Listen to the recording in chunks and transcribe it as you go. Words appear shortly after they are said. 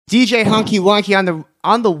DJ Hunky Wonky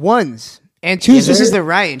on the ones and twos. This is the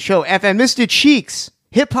Ryan Show FM. Mr. Cheeks,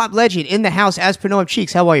 hip hop legend in the house as per norm.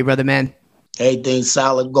 Cheeks, how are you, brother man? Everything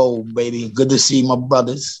solid gold, baby. Good to see my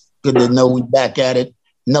brothers. Good to know we back at it.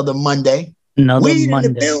 Another Monday. In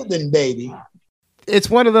the building, baby. It's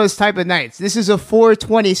one of those type of nights. This is a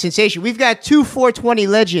 420 sensation. We've got two 420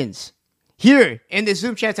 legends here in the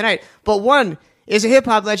Zoom chat tonight, but one is a hip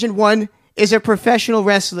hop legend. One is a professional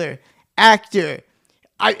wrestler, actor.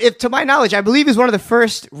 To my knowledge, I believe he's one of the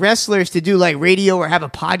first wrestlers to do like radio or have a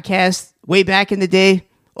podcast way back in the day,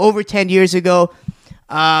 over 10 years ago.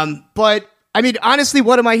 But I mean, honestly,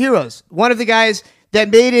 one of my heroes, one of the guys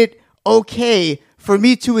that made it okay for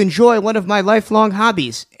me to enjoy one of my lifelong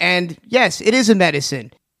hobbies. And yes, it is a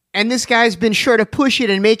medicine. And this guy's been sure to push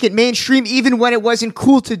it and make it mainstream even when it wasn't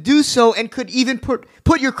cool to do so and could even put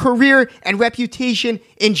your career and reputation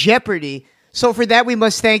in jeopardy. So for that, we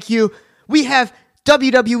must thank you. We have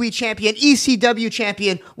WWE champion, ECW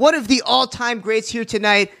champion, one of the all-time greats here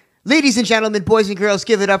tonight. Ladies and gentlemen, boys and girls,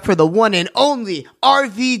 give it up for the one and only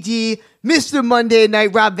RVD. Mr. Monday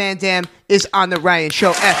Night Rob Van Dam is on the Ryan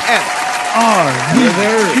Show FM.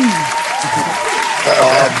 RVD.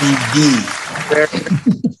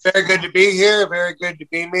 Very good to be here. Very good to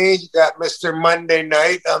be me. You got Mr. Monday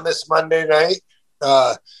Night on this Monday night.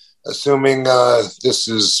 Assuming this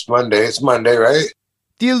is Monday. It's Monday, right?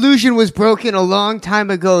 The illusion was broken a long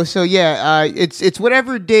time ago, so yeah, it's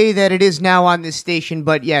whatever day that it is now on this station,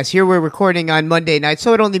 but yes, here we're recording on Monday night,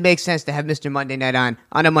 so it only makes sense to have Mr. Monday Night on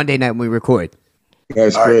a Monday night when we record.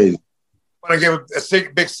 That's crazy. I want to give a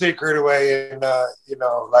big secret away, and,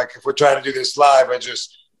 like if we're trying to do this live, I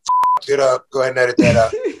just it up. Go ahead and edit that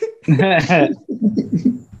out.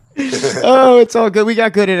 Oh, it's all good. We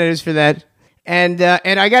got good editors for that. And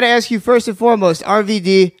I got to ask you first and foremost,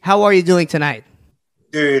 RVD, how are you doing tonight?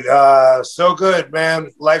 Dude, so good,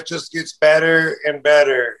 man. Life just gets better and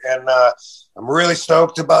better. And I'm really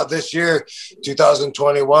stoked about this year,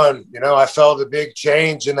 2021. You know, I felt a big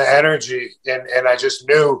change in the energy. And I just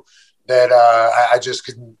knew that I just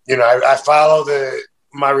couldn't, I follow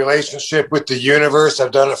my relationship with the universe.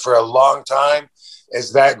 I've done it for a long time.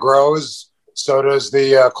 As that grows, so does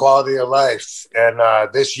the quality of life. And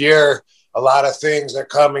this year, a lot of things are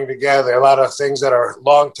coming together. A lot of things that are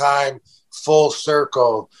long time, full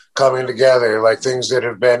circle coming together, like things that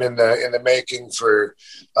have been in the making for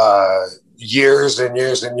years and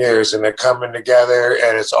years and years, and they're coming together,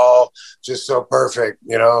 and it's all just so perfect.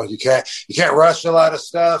 You can't rush a lot of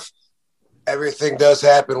stuff. Everything does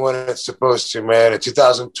happen when it's supposed to, man. In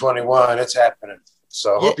 2021, it's happening.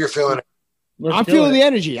 So I hope you're feeling it. I'm feeling the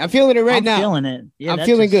energy. I'm feeling it right now. I'm feeling it. Yeah, I'm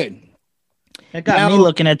feeling good. That got me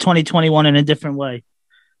looking at 2021 in a different way.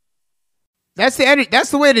 That's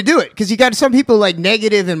the way to do it, because you got some people like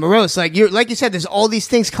negative and morose. Like you said, there's all these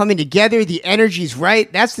things coming together. The energy's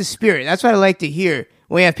right. That's the spirit. That's what I like to hear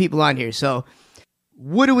when we have people on here. So,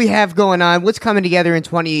 what do we have going on? What's coming together in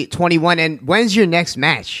 2021? And when's your next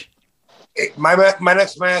match? My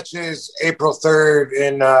next match is April 3rd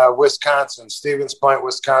in Wisconsin, Stevens Point,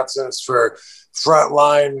 Wisconsin. It's for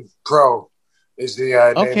Frontline Pro. Is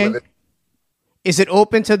the name of it. Is it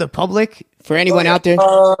open to the public for anyone out there?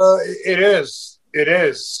 It is.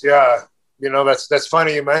 Yeah. That's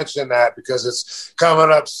funny you mentioned that, because it's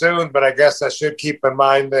coming up soon, but I guess I should keep in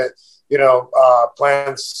mind that,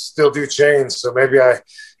 plans still do change. So maybe I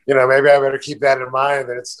better keep that in mind,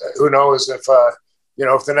 that it's, who knows if the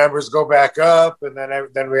numbers go back up and then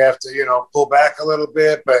we have to, pull back a little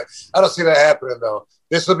bit, but I don't see that happening though.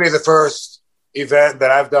 This will be the first event that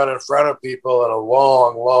I've done in front of people in a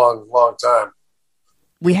long, long, long time.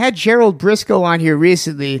 We had Gerald Briscoe on here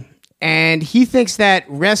recently, and he thinks that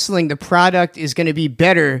wrestling, the product, is going to be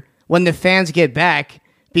better when the fans get back,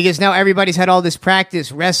 because now everybody's had all this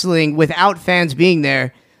practice wrestling without fans being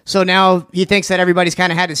there. So now he thinks that everybody's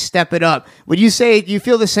kind of had to step it up. Would you say, do you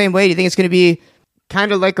feel the same way? Do you think it's going to be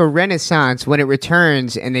kind of like a renaissance when it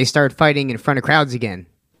returns and they start fighting in front of crowds again?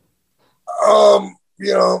 I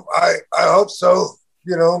hope so.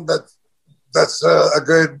 That's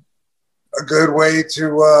a good way to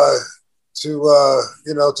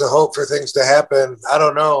hope for things to happen. I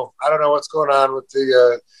don't know what's going on with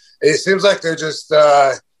it seems like they're just,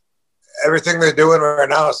 everything they're doing right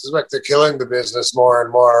now, it seems like they're killing the business more and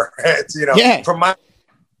more. It's, from my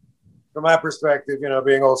perspective,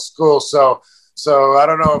 being old school. So I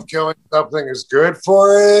don't know if killing something is good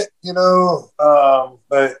for it,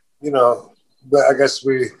 but I guess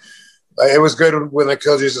it was good when they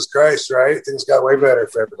killed Jesus Christ, right? Things got way better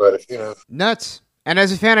for everybody, Nuts. And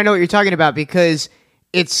as a fan, I know what you're talking about, because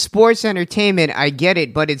it's sports entertainment. I get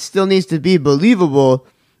it, but it still needs to be believable.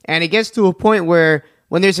 And it gets to a point where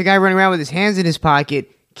when there's a guy running around with his hands in his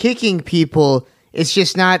pocket, kicking people, it's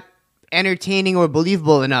just not entertaining or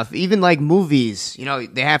believable enough. Even like movies,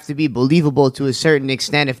 they have to be believable to a certain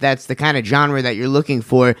extent if that's the kind of genre that you're looking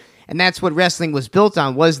for. And that's what wrestling was built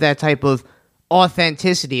on, was that type of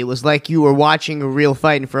authenticity. It was like you were watching a real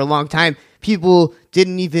fight, and for a long time, people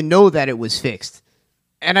didn't even know that it was fixed.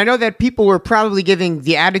 And I know that people were probably giving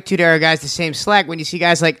the Attitude Era guys the same slack when you see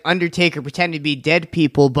guys like Undertaker pretend to be dead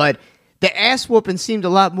people, but the ass whooping seemed a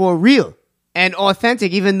lot more real and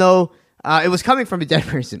authentic, even though it was coming from a dead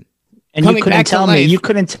person. And you couldn't tell me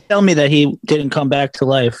that he didn't come back to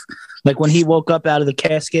life. Like when he woke up out of the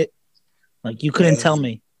casket, like you couldn't tell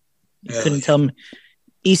me. You couldn't tell me.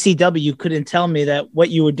 ECW, you couldn't tell me that what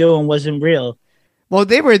you were doing wasn't real. Well,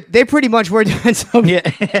 they pretty much were doing some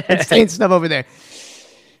insane stuff over there.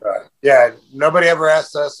 Yeah, nobody ever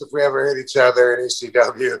asked us if we ever hit each other in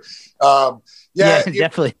ECW.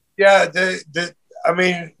 Definitely. Yeah, I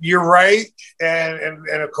mean, you're right, and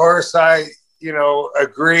of course I,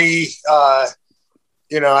 agree. I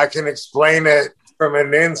can explain it from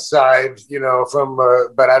an inside,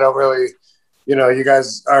 but I don't really, you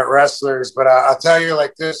guys aren't wrestlers, but I'll tell you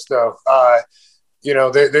like this though.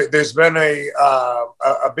 There's been a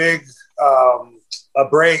big a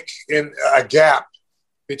break in a gap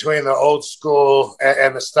between the old school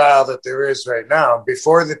and the style that there is right now.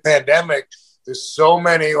 Before the pandemic, there's so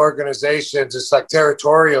many organizations. It's like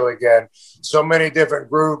territorial again. So many different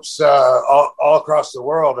groups all across the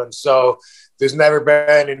world. And so there's never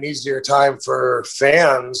been an easier time for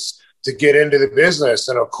fans to get into the business.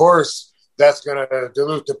 And of course, that's going to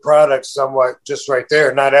dilute the product somewhat just right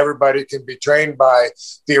there. Not everybody can be trained by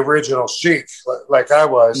the original Sheik like I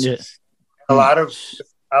was. Yeah. A lot of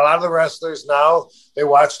the wrestlers now, they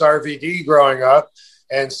watched RVD growing up,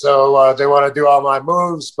 and so they want to do all my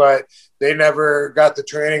moves, but they never got the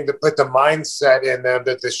training to put the mindset in them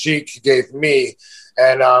that the Sheik gave me.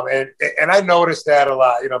 And I noticed that a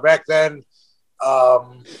lot. Back then,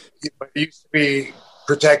 it used to be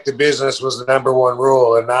protect the business was the number one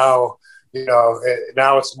rule, and now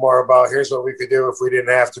now it's more about here's what we could do if we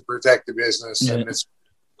didn't have to protect the business. Yeah. And it's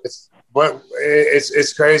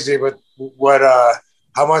crazy, but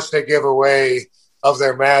how much they give away of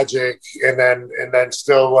their magic, and then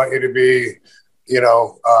still want you to be,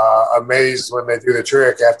 amazed when they do the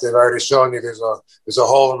trick after they've already shown you there's a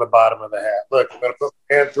hole in the bottom of the hat. Look, I'm gonna put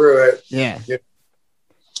my hand through it. Yeah.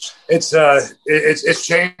 It's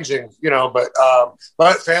changing,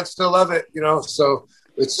 but fans still love it, so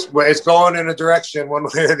it's going in a direction one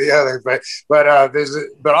way or the other,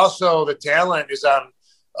 but also the talent is on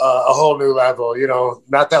a whole new level.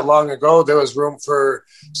 Not that long ago, there was room for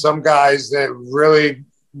some guys that really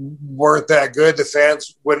weren't that good. The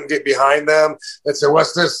fans wouldn't get behind them. They'd say,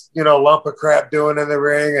 what's this, lump of crap doing in the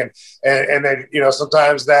ring? And then,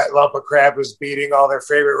 sometimes that lump of crap is beating all their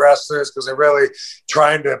favorite wrestlers because they're really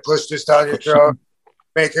trying to push this down your throat,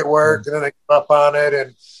 make it work, and then they give up on it.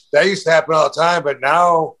 And that used to happen all the time. But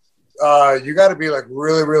now you got to be like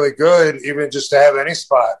really, really good, even just to have any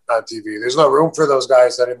spot on TV. There's no room for those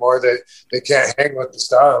guys anymore. They can't hang with the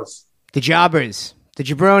stars. The jobbers, the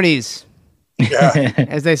jabronis. Yeah.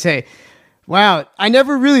 As they say. Wow. I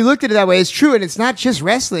never really looked at it that way. It's true. And it's not just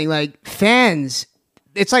wrestling. Like fans,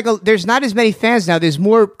 it's like there's not as many fans now. There's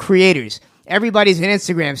more creators. Everybody's an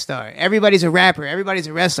Instagram star. Everybody's a rapper. Everybody's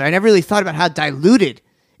a wrestler. I never really thought about how diluted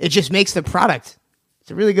it just makes the product.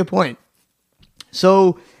 It's a really good point.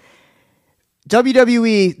 So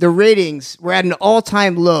WWE, the ratings were at an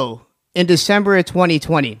all-time low in December of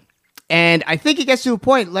 2020. And I think it gets to a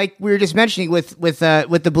point, like we were just mentioning, with the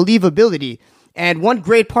believability. And one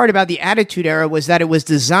great part about the Attitude Era was that it was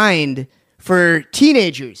designed for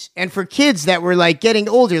teenagers and for kids that were like getting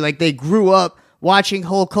older. Like they grew up watching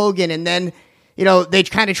Hulk Hogan, and then, they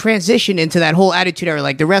kind of transitioned into that whole Attitude Era.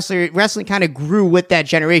 Like the wrestling kind of grew with that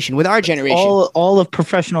generation, with our generation. All of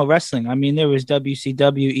professional wrestling. I mean, there was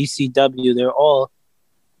WCW, ECW. They're all,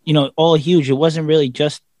 all huge. It wasn't really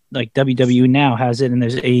just like WWE now has it, and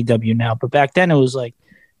there's AEW now. But back then it was like,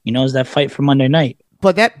 it was that fight for Monday night.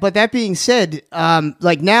 But that being said,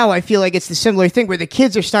 like now I feel like it's the similar thing where the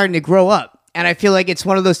kids are starting to grow up, and I feel like it's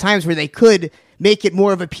one of those times where they could make it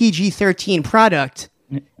more of a PG-13 product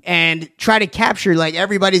and try to capture like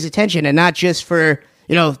everybody's attention and not just for,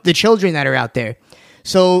 the children that are out there.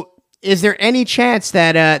 So is there any chance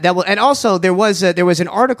that that will? And also there was an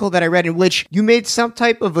article that I read in which you made some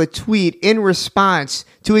type of a tweet in response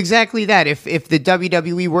to exactly that. If the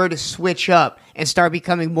WWE were to switch up and start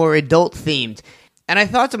becoming more adult themed. And I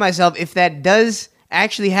thought to myself, if that does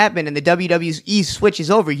actually happen and the WWE switches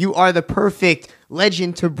over, you are the perfect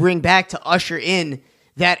legend to bring back to usher in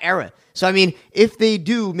that era. So, I mean, if they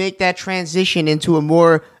do make that transition into a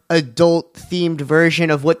more adult-themed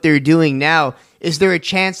version of what they're doing now, is there a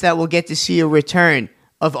chance that we'll get to see a return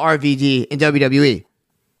of RVD in WWE?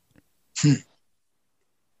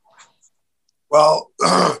 Well,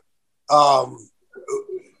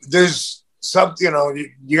 there's some,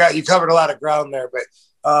 you covered a lot of ground there, but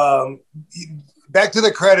back to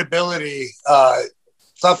the credibility,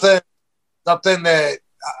 something that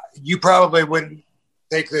you probably wouldn't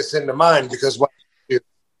take this into mind because what you do,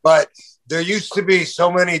 but there used to be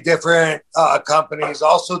so many different companies,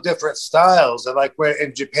 also different styles. And like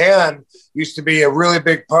in Japan used to be a really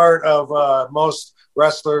big part of most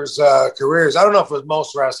wrestlers' careers. I don't know if it was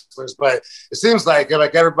most wrestlers, but it seems like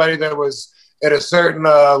everybody that was at a certain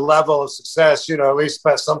level of success, at least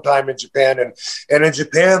spent some time in Japan. And in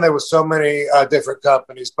Japan, there was so many different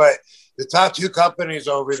companies. But the top two companies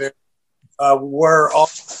over there were all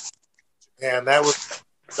Japan. That was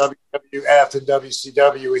WWF and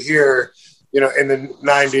WCW here, in the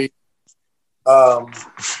 90s.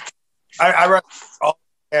 I wrestled all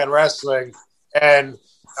Japan wrestling, and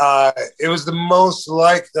it was the most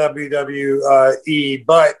like WWE,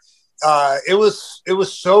 but it was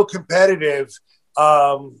so competitive.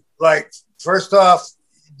 First off,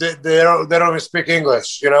 they don't even speak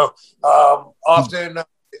English.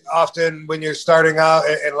 Often when you're starting out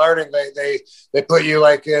and learning, they put you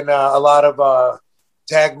in a lot of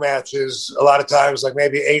tag matches. A lot of times,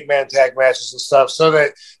 maybe 8-man tag matches and stuff, so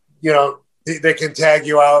that they can tag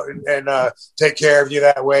you out and take care of you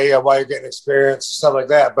that way while you're getting experience, stuff like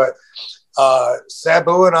that. But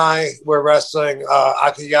Sabu and I were wrestling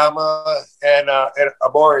Akiyama and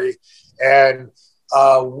Amori, and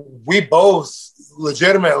we both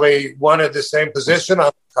legitimately wanted the same position on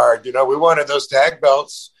the card. We wanted those tag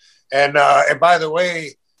belts. And by the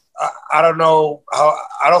way, I don't know how.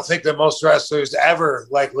 I don't think that most wrestlers ever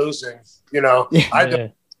like losing.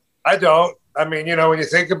 I don't. I mean, when you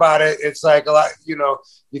think about it, it's like a lot. You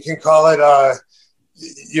can call it.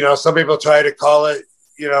 Some people try to call it.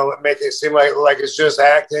 Make it seem like it's just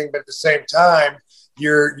acting, but at the same time,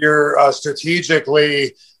 you're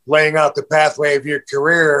strategically laying out the pathway of your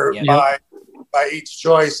career by each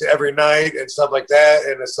choice every night and stuff like that.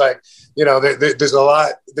 And it's like, there's a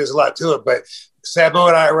lot to it. But Sabu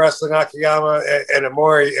and I are wrestling Akiyama and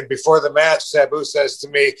Amori, and before the match, Sabu says to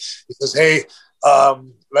me, he says, "Hey,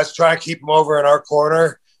 let's try and keep him over in our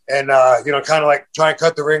corner." And, kind of try and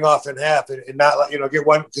cut the ring off in half and not get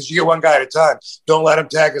one, because you get one guy at a time. Don't let him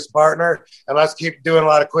tag his partner. And let's keep doing a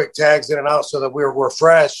lot of quick tags in and out so that we're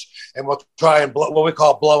fresh, and we'll try and what we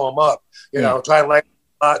call blow him up, try and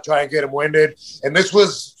try and get him winded. And this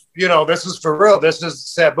was, this is for real. This is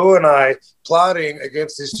Sabu and I plotting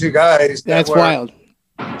against these two guys. That's wild.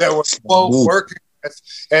 That were both working.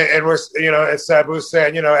 And we're, as Sabu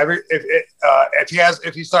saying,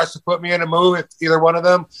 if he starts to put me in a move, if either one of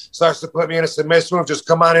them starts to put me in a submission move, just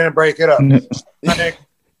come on in and break it up.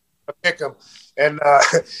 Pick him. And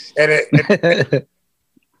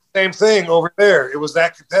same thing over there. It was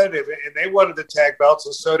that competitive, and they wanted the tag belts,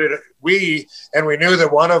 and so did we. And we knew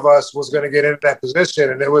that one of us was going to get into that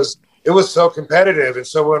position, and it was so competitive. And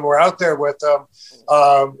so when we're out there with them,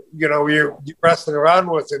 you're wrestling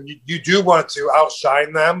around with them, you do want to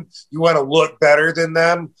outshine them. You want to look better than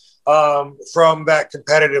them from that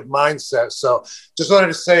competitive mindset. So just wanted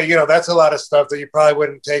to say, that's a lot of stuff that you probably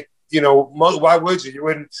wouldn't take. Why would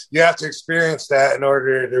you? You have to experience that in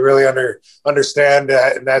order to really understand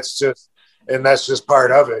that. And that's just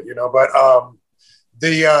part of it, But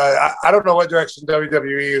I don't know what direction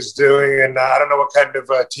WWE is doing, and I don't know what kind of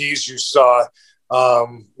tease you saw,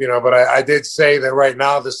 but I did say that right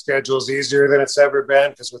now the schedule is easier than it's ever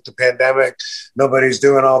been, because with the pandemic, nobody's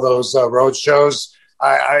doing all those road shows.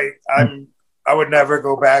 I would never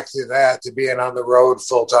go back to that, to being on the road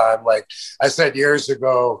full time. Like I said years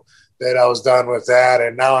ago that I was done with that,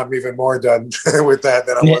 and now I'm even more done with that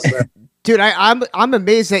than I was then. Dude, I'm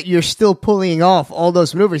amazed that you're still pulling off all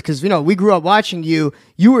those maneuvers, because we grew up watching you.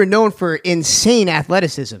 You were known for insane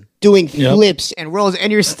athleticism, doing flips and rolls,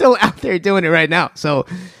 and you're still out there doing it right now. So,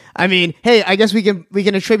 I mean, hey, I guess we can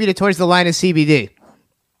attribute it towards the line of CBD.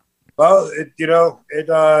 Well,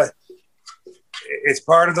 it's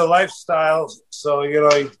part of the lifestyle, so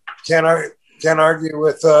you can't argue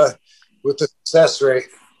with the success rate.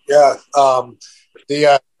 Yeah.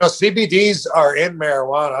 The CBDs are in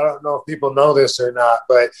marijuana. I don't know if people know this or not,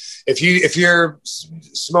 but if you're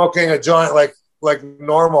smoking a joint like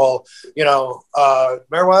normal,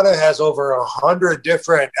 marijuana has over 100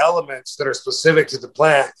 different elements that are specific to the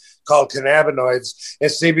plant. called cannabinoids, and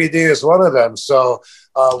CBD is one of them. So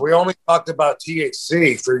we only talked about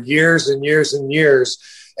THC for years and years and years.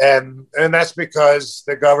 And that's because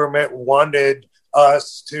the government wanted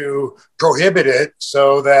us to prohibit it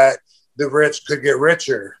so that the rich could get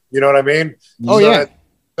richer. You know what I mean? Oh, yeah.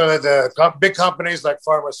 So that the big companies like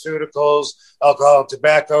pharmaceuticals, alcohol,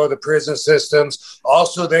 tobacco, the prison systems,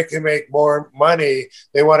 also they can make more money.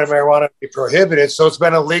 They wanted marijuana to be prohibited. So it's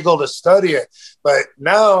been illegal to study it. But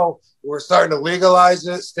now we're starting to legalize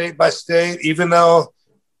it state by state, even though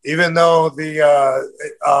the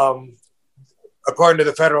according to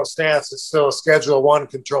the federal stance, it's still a Schedule I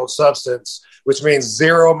controlled substance, which means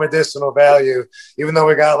zero medicinal value, even though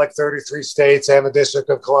we got like 33 states and the District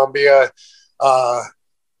of Columbia,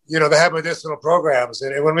 they have medicinal programs.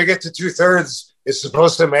 And when we get to 2/3, it's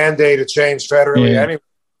supposed to mandate a change federally anyway.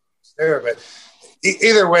 But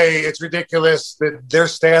either way, it's ridiculous that their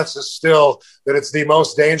stance is still that it's the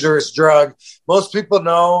most dangerous drug. Most people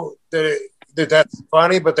know that's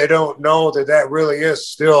funny, but they don't know that really is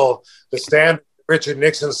still the standard Richard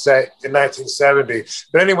Nixon set in 1970.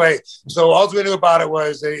 But anyway, so all we knew about it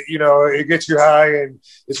was, it gets you high and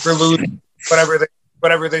it's for losing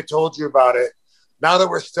whatever they told you about it. Now that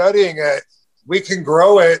we're studying it, we can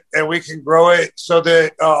grow it, and we can grow it so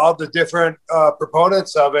that all the different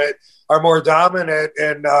proponents of it are more dominant,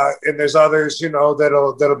 and there's others,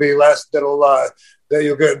 that'll be less, that'll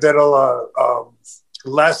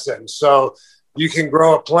lessen. So you can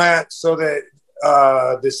grow a plant so that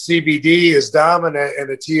the CBD is dominant and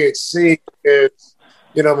the THC is,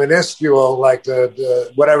 minuscule, like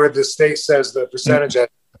the whatever the state says the percentage.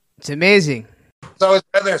 It's amazing. So it's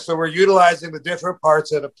been there. So we're utilizing the different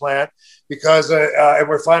parts of the plant because, and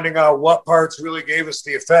we're finding out what parts really gave us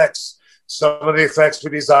the effects. Some of the effects we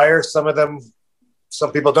desire, some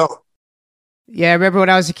people don't. Yeah, I remember when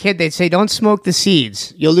I was a kid, they'd say, "Don't smoke the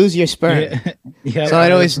seeds; you'll lose your sperm." Yeah, so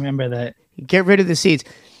I'd always remember that. Get rid of the seeds.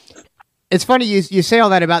 It's funny you say all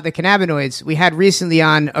that about the cannabinoids. We had recently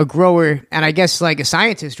on a grower, and I guess like a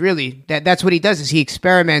scientist, really, that's what he does is he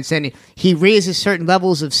experiments and he raises certain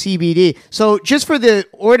levels of CBD. So just for the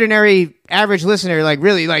ordinary average listener, like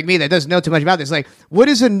really like me that doesn't know too much about this, like what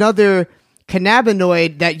is another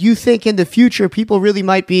cannabinoid that you think in the future people really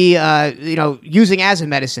might be using as a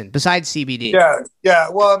medicine besides CBD? Yeah.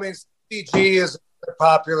 Well, I mean, CBG is a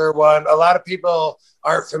popular one. A lot of people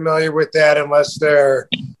aren't familiar with that unless they're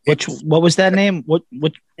what was that name? What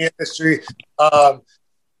industry?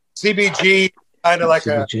 CBG, kind of like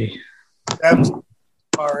CBG. As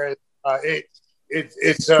far as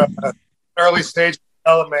it's an early stage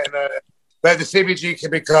development, but the CBG can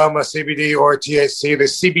become a CBD or a THC. The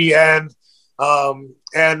CBN,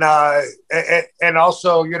 and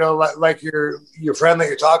also, like your friend that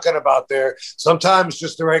you're talking about there, sometimes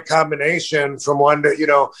just the right combination from one to,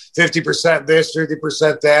 50% this,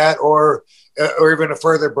 30% that, or even a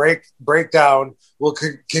further breakdown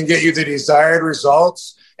can get you the desired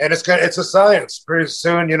results. And it's a science. Pretty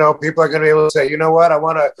soon, people are going to be able to say, you know what, I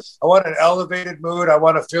want an elevated mood. I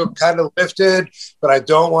want to feel kind of lifted, but I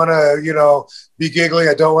don't want to, be giggly.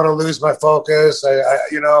 I don't want to lose my focus. I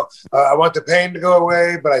want the pain to go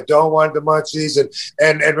away, but I don't want the munchies.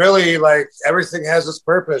 And really, like, everything has its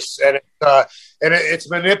purpose, and it's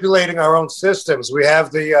manipulating our own systems. We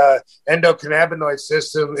have the endocannabinoid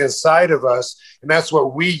system inside of us, and that's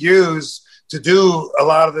what we use to do a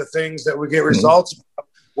lot of the things that we get results from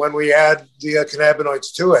when we add the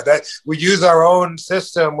cannabinoids to it. That we use our own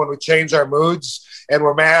system when we change our moods and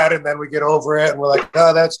we're mad, and then we get over it and we're like,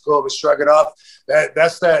 oh, that's cool. We shrug it off.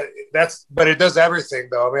 But it does everything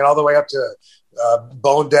though. I mean, all the way up to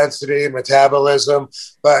bone density, metabolism.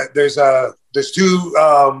 But there's two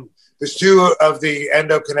of the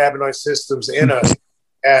endocannabinoid systems in us,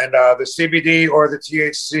 and the CBD or the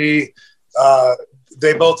THC,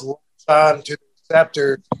 they both latch on to the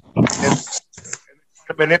receptor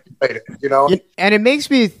and manipulate it, And it makes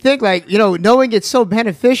me think, like, knowing it's so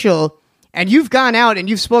beneficial, and you've gone out and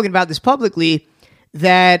you've spoken about this publicly,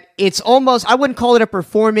 that it's almost, I wouldn't call it a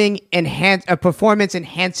performance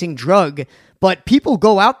enhancing drug, but people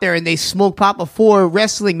go out there and they smoke pot before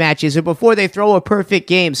wrestling matches or before they throw a perfect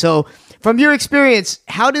game. So from your experience,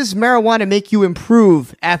 how does marijuana make you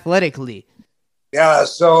improve athletically? Yeah,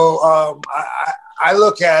 so I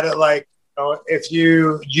look at it like, if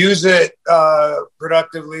you use it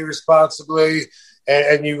productively, responsibly,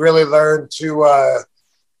 and you really learn to,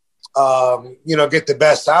 get the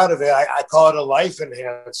best out of it, I call it a life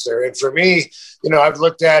enhancer. And for me, I've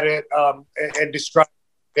looked at it and described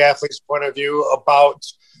the athlete's point of view about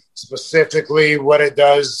specifically what it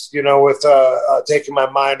does, with taking my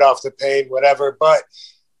mind off the pain, whatever. But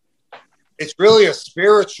it's really a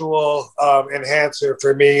spiritual enhancer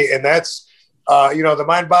for me. And that's, the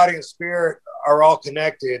mind, body, and spirit are all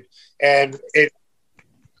connected. And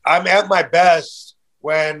I'm at my best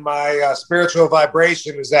when my spiritual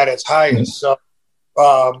vibration is at its highest. So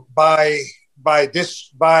by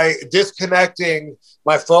disconnecting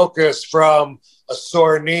my focus from a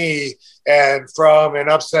sore knee and from an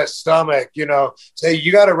upset stomach, say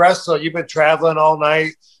you got to wrestle. You've been traveling all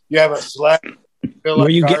night. You haven't slept. Were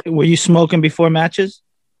you smoking before matches?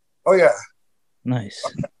 Oh yeah. Nice.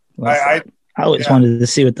 I always wanted to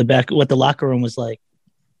see what the locker room was like.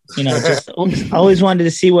 Just always wanted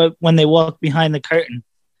to see when they walked behind the curtain.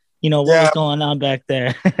 What was going on back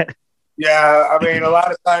there. Yeah, I mean, a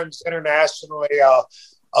lot of times internationally, I'll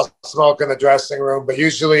smoke in the dressing room, but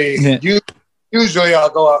usually I'll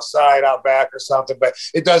go outside, out back or something. But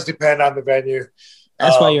it does depend on the venue.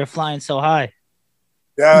 That's why you're flying so high.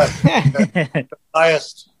 Yeah,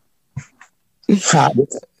 highest.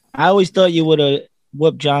 I always thought you would have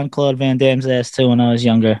whooped Jean-Claude Van Damme's ass too when I was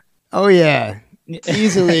younger. Oh yeah,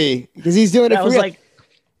 easily, because he's doing it for real.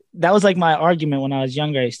 That was like my argument when I was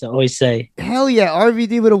younger. I used to always say, "Hell yeah,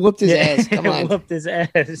 RVD would have whooped his ass." Come on, whooped his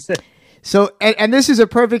ass. So, and this is a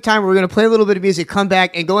perfect time where we're going to play a little bit of music, come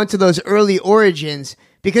back, and go into those early origins,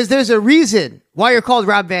 because there's a reason why you're called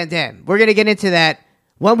Rob Van Dam. We're going to get into that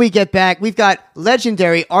when we get back. We've got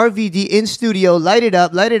legendary RVD in studio. Light it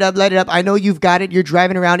up, light it up, light it up. I know you've got it. You're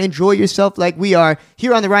driving around. Enjoy yourself like we are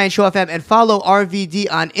here on the Ryan Show FM, and follow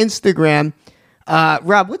RVD on Instagram.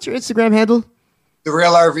 Rob, what's your Instagram handle? The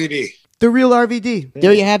Real RVD. The Real RVD.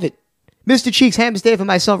 There you have it. Mr. Cheeks, Hammons, Dave, and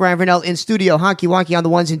myself, Ryan Vernell, in studio. Honky Wonky on the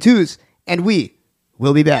ones and twos. And we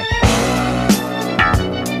will be back.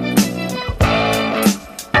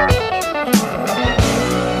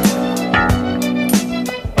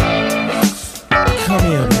 Come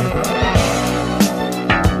here, baby.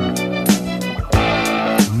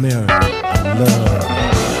 Mary, I love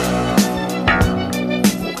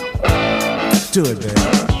you. Do it, baby.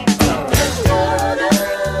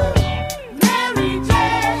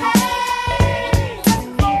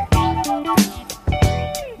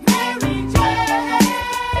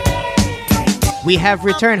 We have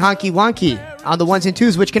returned, Honky Wonky, on the ones and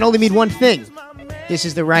twos, which can only mean one thing. This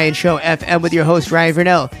is the Ryan Show FM with your host, Ryan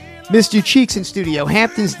Vernell. Mr. Cheeks in studio,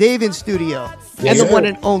 Hamptons Dave in studio, and the one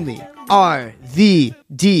and only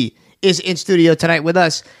RVD is in studio tonight with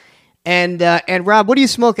us. And Rob, what are you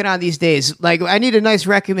smoking on these days? Like, I need a nice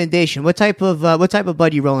recommendation. What type of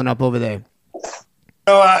bud you rolling up over there?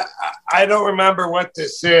 I don't remember what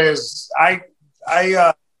this is.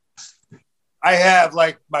 I have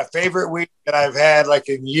like my favorite weed that I've had like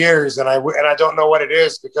in years, and I don't know what it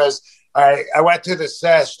is, because I went to the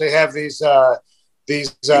sesh. They have these they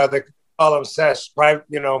call them sesh. Private,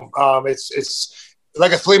 it's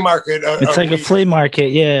like a flea market. It's like weed. A flea market,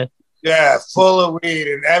 yeah. Yeah, full of weed,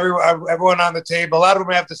 and everyone on the table. A lot of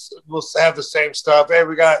them will have the same stuff. Hey,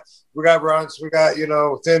 we got runts, we got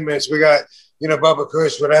Thin Mints, we got Bubba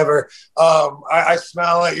Kush, whatever. I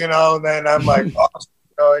smell it, and then I'm like,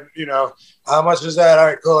 how much is that? All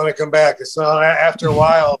right, cool. Let me come back. So after a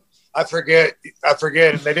while, I forget,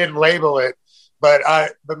 and they didn't label it, but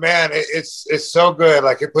man, it's so good.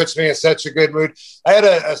 Like, it puts me in such a good mood. I had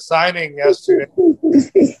a signing yesterday.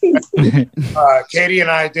 Katie and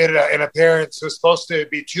I did an appearance. It was supposed to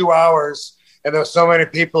be 2 hours, and there were so many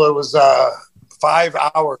people. It was 5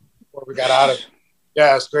 hours before we got out of it.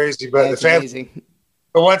 Yeah, it's crazy. But the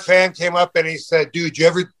one fan came up and he said, "Dude, you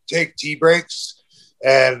ever take tea breaks?"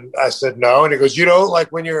 And I said, "No." And he goes,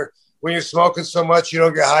 like when you're smoking so much, you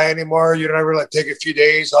don't get high anymore. You don't ever take a few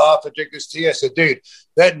days off and drink this tea. I said, "Dude,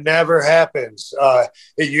 that never happens.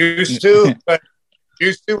 It used to, but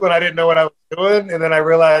when I didn't know what I was doing. And then I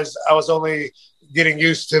realized I was only getting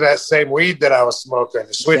used to that same weed that I was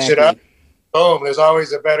smoking. Switch it up. Boom. There's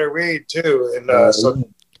always a better weed too." And so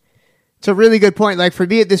it's a really good point. Like, for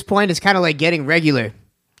me at this point, it's kind of like getting regular.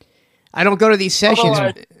 I don't go to these sessions.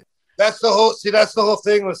 That's the whole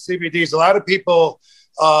thing with CBDs. A lot of people,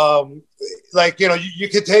 you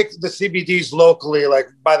could take the CBDs locally, like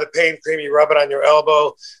by the pain cream, you rub it on your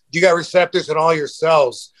elbow. You got receptors in all your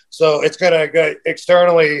cells. So it's going to get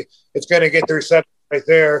externally, it's going to get the receptor right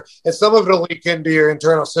there. And some of it will leak into your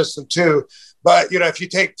internal system too. But, if you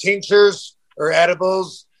take tinctures or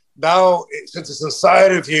edibles, now, since it's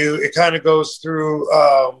inside of you, it kind of goes through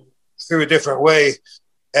a different way.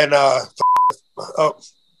 And, I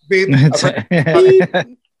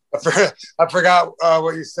forgot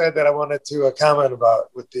what you said that I wanted to comment about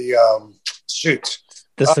with the shoot.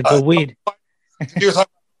 This is a good weed. You were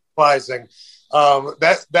talking about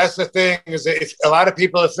That's the thing is that if a lot of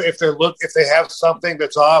people, if they have something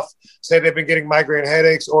that's off, say they've been getting migraine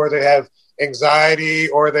headaches, or they have anxiety,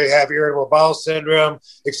 or they have irritable bowel syndrome,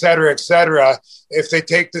 et cetera, if they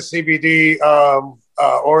take the CBD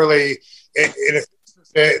orally,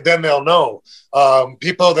 then they'll know.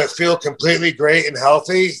 People that feel completely great and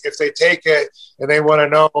healthy, if they take it and they want to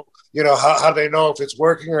know, how do they know if it's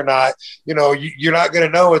working or not? You're not going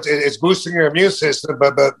to know. It's boosting your immune system,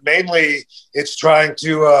 but mainly it's trying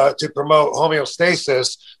to promote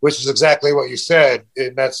homeostasis, which is exactly what you said,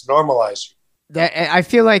 and that's normalized. I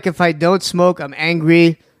feel like if I don't smoke, I'm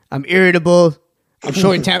angry, I'm irritable, I'm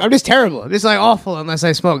short and tempered. I'm just terrible. I'm just like awful unless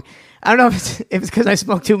I smoke. I don't know if it's because I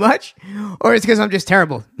smoke too much or it's because I'm just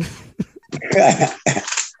terrible. At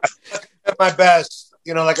my best,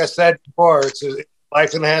 like I said before, it's a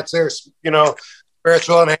life enhancer,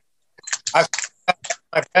 spiritual enhancer. I feel at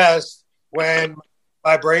my best when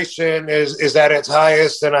vibration is at its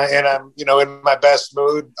highest and I'm in my best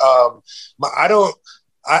mood. I don't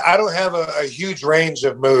have a huge range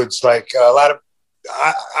of moods. Like a lot of,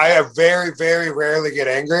 I very, very rarely get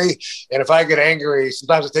angry. And if I get angry,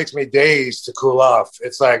 sometimes it takes me days to cool off.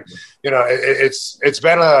 It's like, it's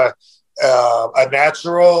been a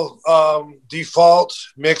natural default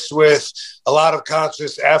mixed with a lot of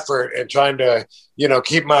conscious effort and trying to,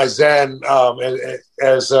 keep my Zen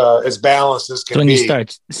as balanced as can be. When you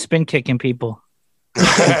start spin kicking people.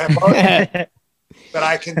 But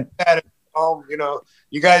I can do that at home,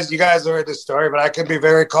 You guys heard this story, but I can be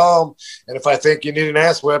very calm. And if I think you need an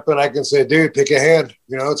ass weapon, I can say, dude, pick a hand.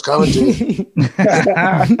 It's coming to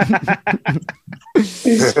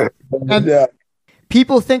you.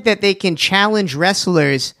 People think that they can challenge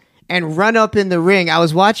wrestlers and run up in the ring. I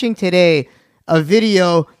was watching today a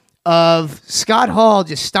video of Scott Hall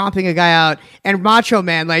just stomping a guy out and Macho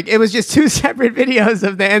Man. Like, it was just two separate videos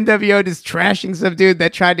of the NWO just trashing some dude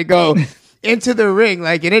that tried to go into the ring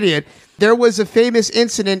like an idiot. There was a famous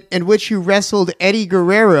incident in which you wrestled Eddie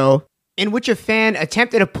Guerrero, in which a fan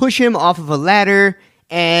attempted to push him off of a ladder.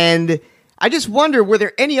 And I just wonder, were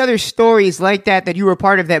there any other stories like that you were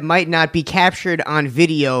part of that might not be captured on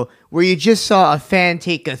video, where you just saw a fan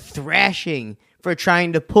take a thrashing for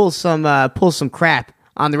trying to pull some crap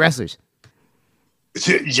on the wrestlers?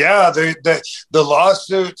 Yeah, the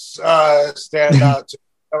lawsuits stand out.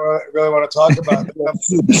 I don't really want to talk about them.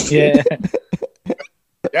 Yeah.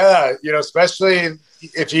 Yeah, especially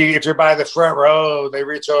if you're by the front row, they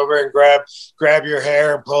reach over and grab your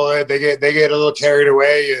hair and pull it. They get a little carried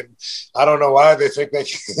away, and I don't know why they think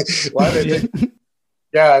think.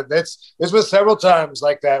 Yeah, there's been several times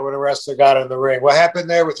like that when a wrestler got in the ring. What happened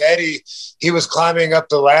there with Eddie? He was climbing up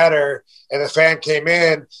the ladder, and the fan came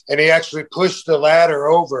in, and he actually pushed the ladder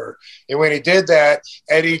over. And when he did that,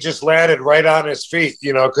 Eddie just landed right on his feet.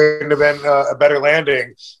 Couldn't have been a better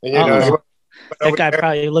landing. And that guy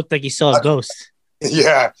probably looked like he saw a ghost.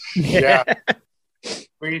 Yeah.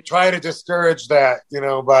 We try to discourage that,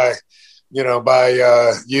 by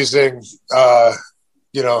using,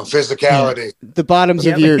 physicality. The bottoms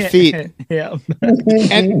of your feet. Yeah.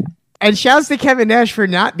 And shouts to Kevin Nash for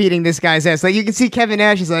not beating this guy's ass. Like, you can see Kevin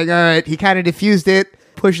Nash is like, all right, he kind of diffused it,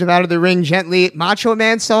 pushed him out of the ring gently. Macho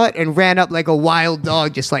Man saw it and ran up like a wild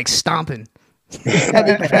dog, just like stomping.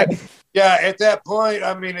 Yeah, at that point,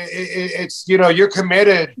 I mean, it's you're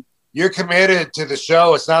committed. You're committed to the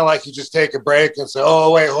show. It's not like you just take a break and say,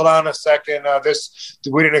 "Oh, wait, hold on a second.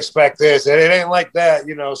 We didn't expect this." It ain't like that,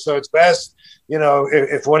 So it's best,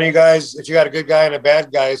 if one of you guys, if you got a good guy and a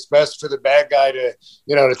bad guy, it's best for the bad guy to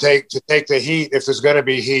take the heat if there's going to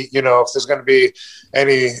be heat. If there's going to be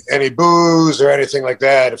any booze or anything like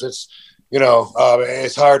that. If it's,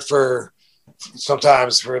 it's hard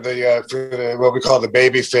sometimes for the what we call the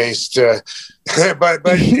baby face to but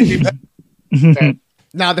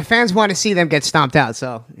now the fans want to see them get stomped out,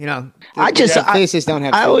 so faces don't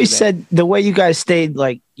have. I always said the way you guys stayed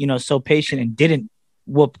so patient and didn't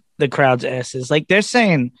whoop the crowd's asses, like they're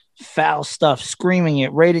saying foul stuff, screaming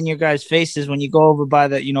it right in your guys' faces when you go over by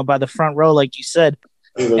the by the front row, like you said.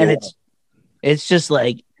 And it's just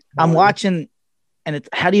like I'm watching, and it's,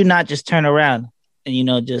 how do you not just turn around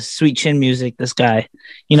and just sweet chin music this guy,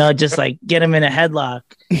 just like get him in a headlock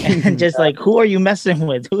and just like, who are you messing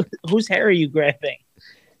with? Whose hair are you grabbing?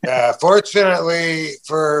 Yeah, fortunately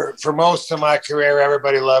for most of my career,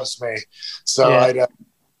 everybody loves me. So yeah.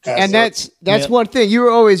 That's one thing. You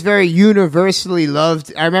were always very universally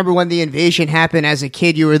loved. I remember when the invasion happened as a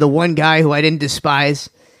kid, you were the one guy who I didn't despise,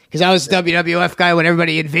 because I was a WWF guy. When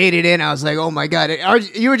everybody invaded in, I was like, oh my God,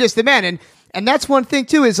 you were just the man. And that's one thing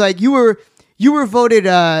too, is like you were voted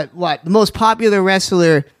the most popular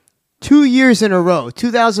wrestler 2 years in a row,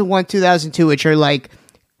 2001, 2002, which are like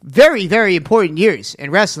very, very important years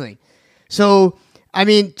in wrestling. So, I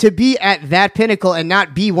mean, to be at that pinnacle and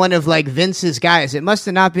not be one of like Vince's guys, it must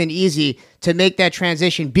have not been easy to make that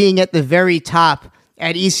transition, being at the very top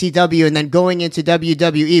at ECW and then going into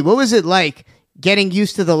WWE. What was it like getting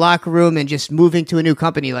used to the locker room and just moving to a new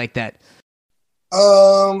company like that?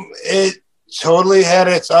 It totally had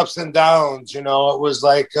its ups and downs. You know, it was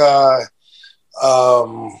like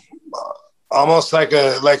almost like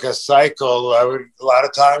a cycle. A lot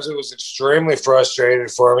of times it was extremely frustrating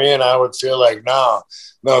for me, and I would feel like, no,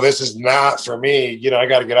 this is not for me. You know, I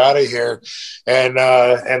got to get out of here. And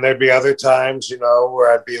there'd be other times, you know,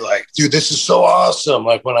 where I'd be like, dude, this is so awesome.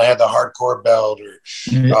 Like when I had the hardcore belt,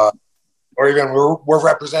 or even we're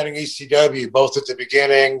representing ECW both at the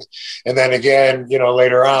beginning and then again, you know,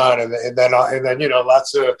 later on, and then you know,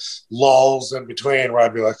 lots of lulls in between where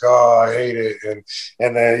I'd be like, oh, I hate it,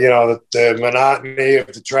 and then, you know, the monotony of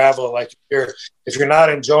the travel. Like if you're not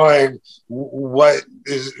enjoying what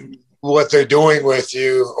they're doing with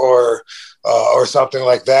you, or something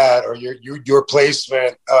like that, or your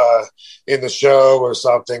placement in the show or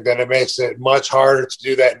something, then it makes it much harder to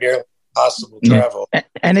do that nearly possible travel.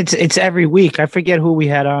 And it's every week. I forget who we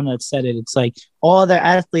had on that said it. It's like all the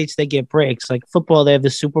athletes, they get breaks. Like football, they have the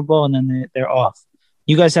Super Bowl and then they're off.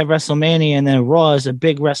 You guys have WrestleMania, and then Raw is a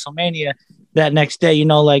big WrestleMania that next day, you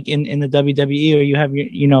know, like in the WWE, or you have your,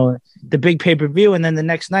 you know, the big pay-per-view, and then the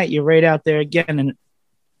next night you're right out there again, and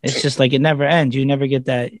it's just like it never ends. You never get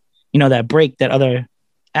that, you know, that break that other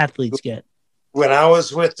athletes get. When I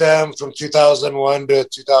was with them from 2001 to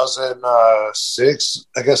 2006,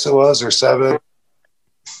 I guess it was, or 7,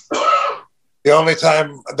 the only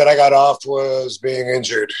time that I got off was being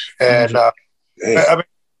injured. And I mean,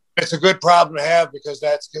 it's a good problem to have, because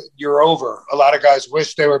you're over. A lot of guys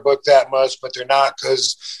wish they were booked that much, but they're not,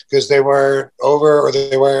 because they weren't over, or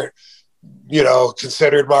they weren't, you know,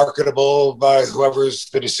 considered marketable by whoever's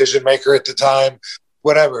the decision maker at the time,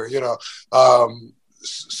 whatever, you know.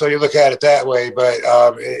 So you look at it that way, but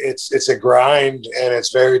it's a grind, and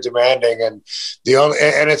it's very demanding, and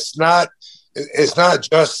it's not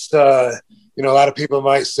just you know, a lot of people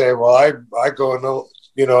might say, well, I go and,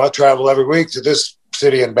 you know, I travel every week to this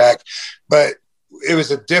city and back, but it was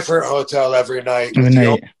a different hotel every night.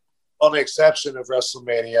 The only exception of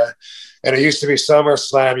WrestleMania, and it used to be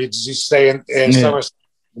SummerSlam. You stay in SummerSlam,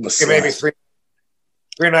 maybe three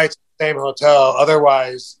nights in the same hotel.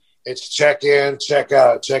 Otherwise, it's check in, check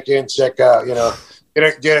out, check in, check out. You know,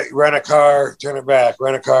 get it, rent a car, turn it back,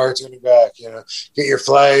 rent a car, turn it back. You know, get your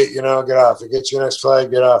flight, you know, get off it, get your next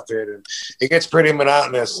flight, get off it, and it gets pretty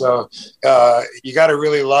monotonous. So you got to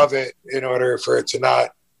really love it in order for it to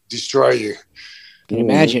not destroy you. Can you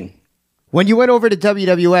imagine? When you went over to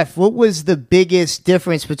WWF, what was the biggest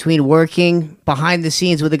difference between working behind the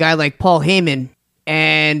scenes with a guy like Paul Heyman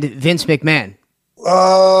and Vince McMahon?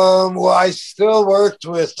 Well, I still worked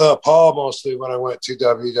with Paul mostly when I went to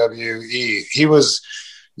WWE. He was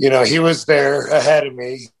there ahead of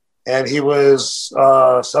me, and he was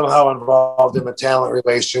somehow involved in the talent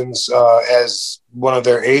relations as one of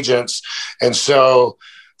their agents. And so,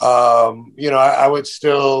 you know, I would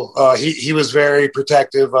still, he was very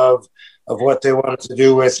protective of what they wanted to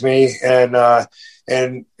do with me. And I,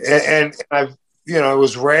 you know, it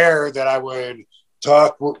was rare that I would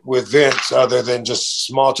talk with Vince other than just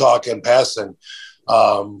small talk and passing.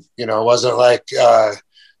 You know, it wasn't like, I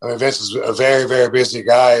mean, Vince is a very, very busy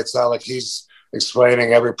guy. It's not like he's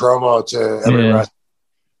explaining every promo to every wrestler.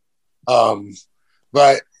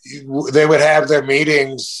 But they would have their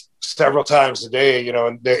meetings several times a day, you know,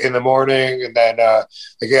 in the morning, and then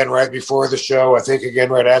again right before the show, I think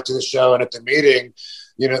again right after the show. And at the meeting,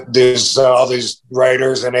 you know, there's all these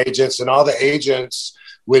writers and agents, and all the agents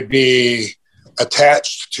would be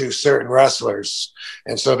attached to certain wrestlers,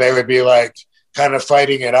 and so they would be like kind of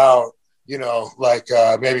fighting it out, you know, like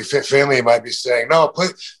maybe Fit Finlay might be saying, no,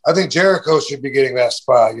 I think Jericho should be getting that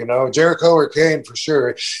spot, you know, Jericho or Kane for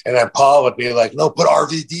sure. And then Paul would be like, no, put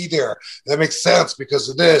RVD there. That makes sense because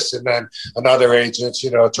of this. And then another agent,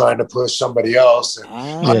 you know, trying to push somebody else.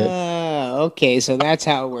 Okay. So that's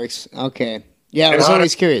how it works. Okay. Yeah, I was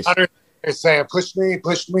always curious. They're saying, push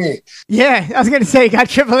me. Yeah, I was going to say, you got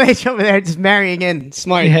Triple H over there just marrying in.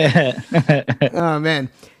 Smart. Yeah. Oh, man.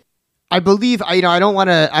 I believe, you know, I don't want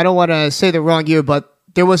to say the wrong year, but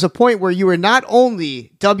there was a point where you were not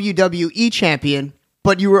only WWE champion,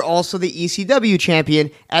 but you were also the ECW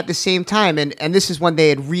champion at the same time. And this is when they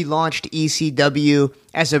had relaunched ECW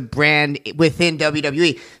as a brand within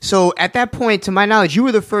WWE. So at that point, to my knowledge, you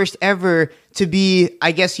were the first ever to be,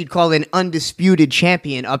 I guess you'd call it, an undisputed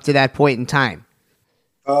champion up to that point in time.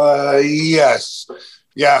 Yes.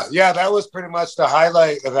 Yeah. That was pretty much the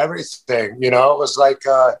highlight of everything. You know, it was like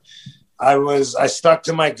I stuck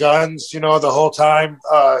to my guns, the whole time.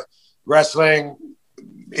 Wrestling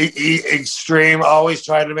extreme, always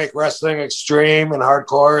trying to make wrestling extreme and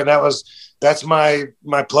hardcore, and that's my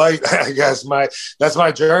plight. I guess that's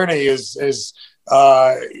my journey. Is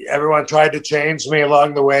everyone tried to change me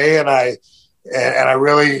along the way, and I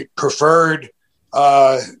really preferred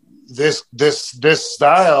this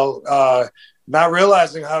style. Not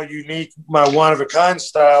realizing how unique my one of a kind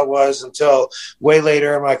style was until way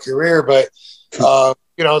later in my career. But,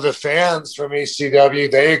 the fans from ECW,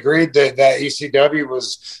 they agreed that ECW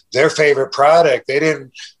was their favorite product. They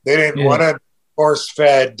didn't want to force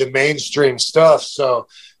fed the mainstream stuff. So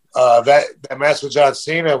that match with John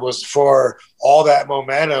Cena was for all that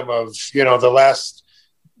momentum of, the last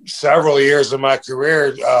several years of my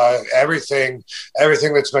career, everything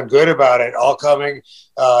that's been good about it, all coming,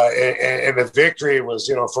 and the victory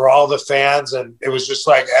was, for all the fans, and it was just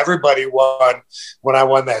like everybody won when I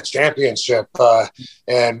won that championship,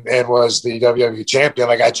 and was the WWE champion.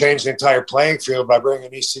 Like, I changed the entire playing field by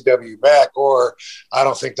bringing ECW back, or I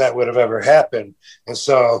don't think that would have ever happened. And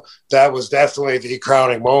so that was definitely the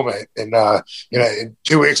crowning moment. And and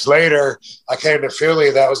 2 weeks later, I came to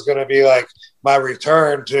Philly. That was going to be like my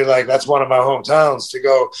return to, like, that's one of my hometowns to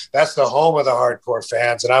go. That's the home of the hardcore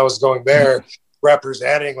fans. And I was going there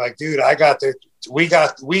representing, like, dude, we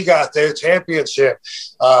got their championship.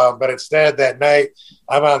 But instead that night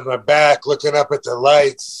I'm on my back looking up at the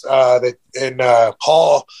lights, and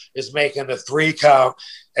Paul is making the 3 count.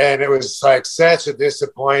 And it was like such a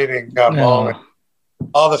disappointing moment.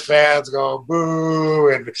 All the fans going boo,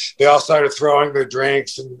 and they all started throwing their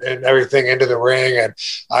drinks and everything into the ring, and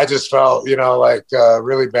I just felt,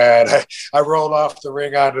 really bad. I rolled off the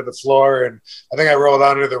ring onto the floor, and I think I rolled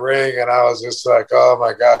onto the ring, and I was just like, oh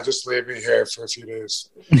my God, just leave me here for a few days.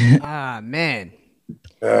 Man.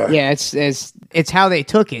 Yeah, it's how they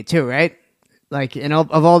took it too, right? Like,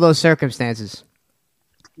 of all those circumstances.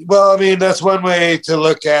 Well, I mean, that's one way to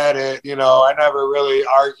look at it. I never really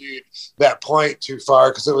argued that point too far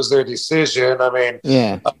because it was their decision. I mean,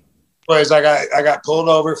 anyways, I got pulled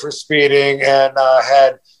over for speeding and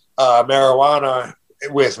had marijuana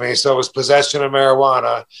with me. So it was possession of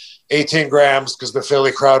marijuana, 18 grams, because the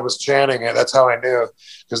Philly crowd was chanting it. That's how I knew,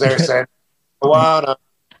 because they were saying, marijuana,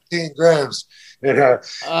 18 grams.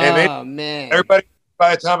 And man. Everybody,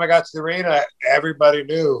 by the time I got to the arena, everybody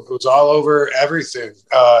knew. It was all over everything,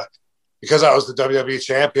 because I was the WWE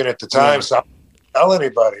champion at the time. So I didn't tell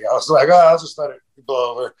anybody. I was like, I'll just let it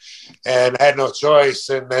blow over. And I had no choice.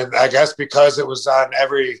 And then I guess because it was on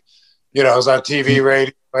it was on TV,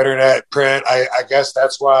 radio, internet, print, I guess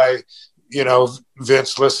that's why,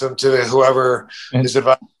 Vince listened to whoever his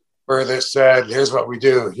advisor that said, here's what we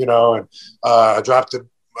do, and I dropped the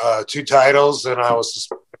 2 titles, and I was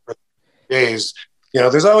suspended for days.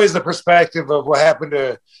 There's always the perspective of what happened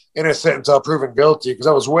to innocent until proven guilty, because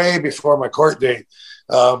I was way before my court date.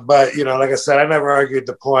 But, like I said, I never argued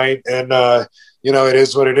the point, and, it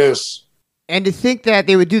is what it is. And to think that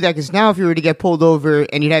they would do that, because now if you were to get pulled over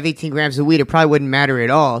and you'd have 18 grams of weed, it probably wouldn't matter at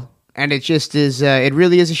all. And it just is, it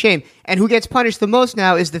really is a shame. And who gets punished the most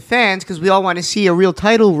now is the fans, because we all want to see a real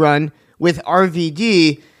title run with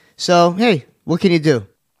RVD. So, hey, what can you do?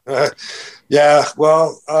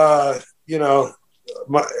 Well,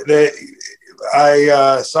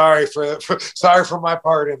 sorry for my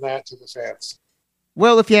part in that to the fans.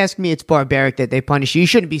 Well, if you ask me, it's barbaric that they punish you. You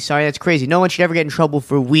shouldn't be sorry. That's crazy. No one should ever get in trouble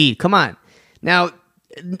for weed. Come on. Now,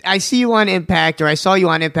 I see you on Impact, or I saw you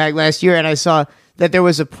on Impact last year, and I saw that there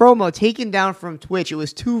was a promo taken down from Twitch. It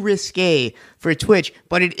was too risque for Twitch,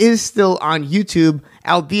 but it is still on YouTube,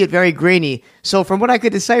 albeit very grainy. So from what I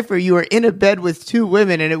could decipher, you were in a bed with 2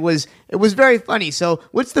 women, and it was very funny. So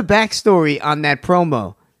what's the backstory on that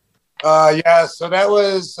promo? So that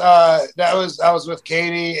was I was with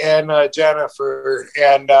Katie and Jennifer,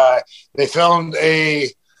 and they filmed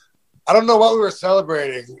I don't know what we were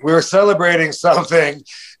celebrating. We were celebrating something,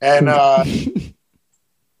 and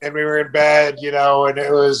and we were in bed, and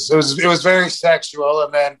it was very sexual.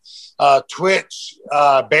 And then Twitch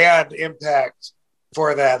banned Impact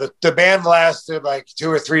for that. The ban lasted like 2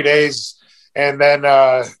 or 3 days, and then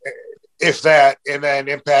if that, and then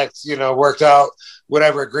Impact, worked out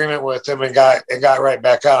whatever agreement with them and got right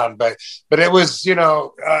back on. But it was,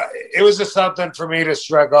 it was just something for me to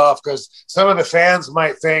shrug off, because some of the fans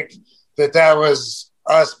might think that was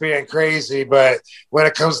us being crazy, but when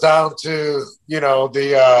it comes down to,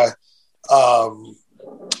 the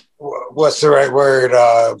what's the right word?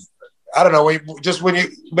 I don't know. When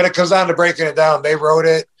it comes down to breaking it down, they wrote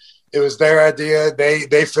it, It was their idea.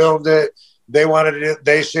 They filmed it. They wanted it.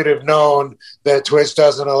 They should have known that Twitch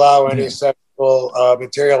doesn't allow any sexual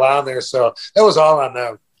material on there. So that was all on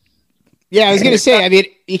them. Yeah, I was going to say, I mean,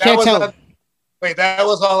 you can't tell. That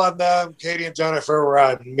was all on them. Katie and Jennifer were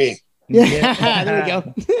on me. Yeah, there we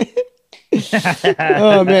go.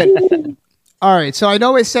 Oh, man. All right, so I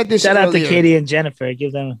know I said this Shout earlier. out to Katie and Jennifer.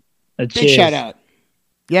 Give them a Big cheers. shout out.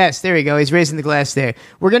 Yes, there we go. He's raising the glass there.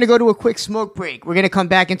 We're going to go to a quick smoke break. We're going to come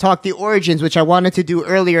back and talk the origins, which I wanted to do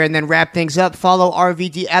earlier, and then wrap things up. Follow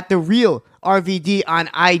RVD at The Real RVD on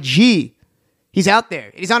IG. He's out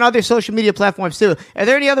there. He's on other social media platforms, too. Are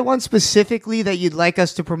there any other ones specifically that you'd like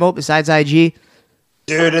us to promote besides IG?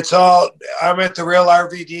 Dude, I'm at The Real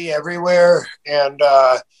RVD everywhere. And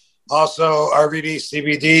also, RVD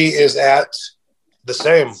CBD is at the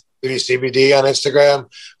same. RVD CBD on Instagram.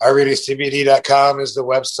 RVDCBD.com is the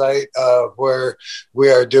website where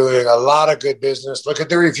we are doing a lot of good business. Look at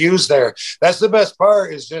the reviews there. That's the best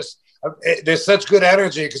part is just there's such good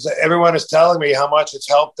energy because everyone is telling me how much it's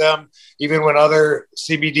helped them, even when other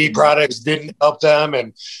CBD products didn't help them.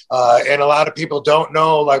 And a lot of people don't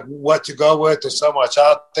know like what to go with. There's so much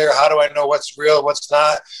out there. How do I know what's real, what's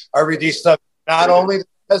not? RVD stuff, not only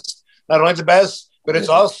the best, but it's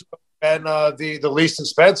also been the least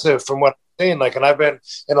expensive from what I've seen. Like, and I've been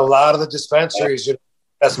in a lot of the dispensaries. You know,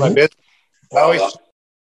 that's my business.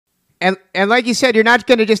 And like you said, you're not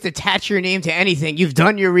going to just attach your name to anything. You've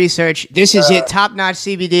done your research. This is it. Top-notch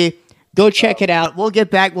CBD. Go check it out. We'll get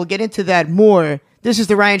back. We'll get into that more. This is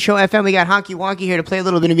the Ryan Show FM. We got Honky Wonky here to play a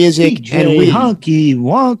little bit of music. DJ Honky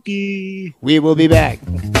Wonky. We will be back.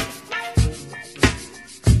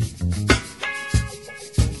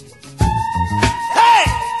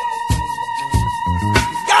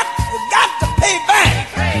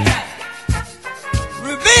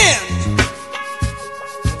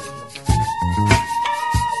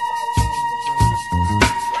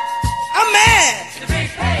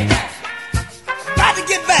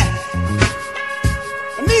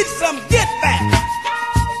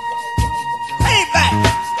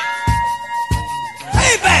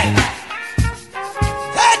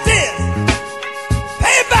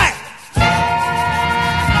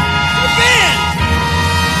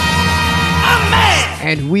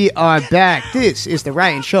 And we are back. This is the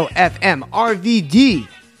Ryan Show FM. RVD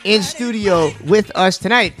in studio with us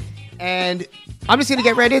tonight. And I'm just going to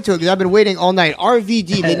get right into it because I've been waiting all night.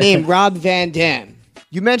 RVD, the name Rob Van Dam.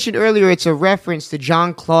 You mentioned earlier it's a reference to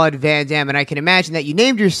Jean-Claude Van Damme, and I can imagine that you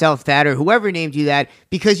named yourself that or whoever named you that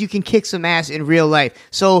because you can kick some ass in real life.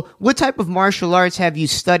 So what type of martial arts have you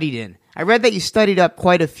studied in? I read that you studied up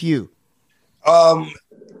quite a few.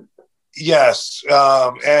 Yes.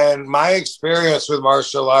 And my experience with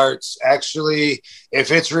martial arts, actually,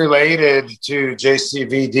 if it's related to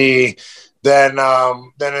JCVD, then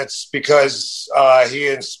it's because he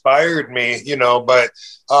inspired me, you know, but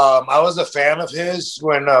I was a fan of his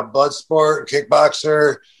when Bloodsport,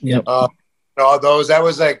 Kickboxer, all those, that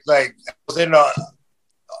was like I was in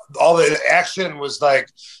all the action was the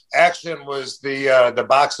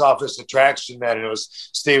box office attraction then. It was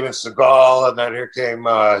Steven Seagal, and then here came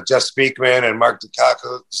Jeff Speakman and Mark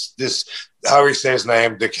Dacascos, this, how you say his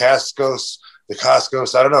name, Dacascos, I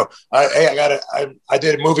don't know. I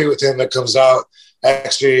did a movie with him that comes out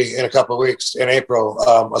actually in a couple of weeks in April,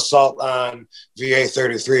 Assault on VA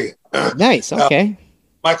 33. Nice, okay.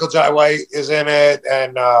 Michael Jai White is in it,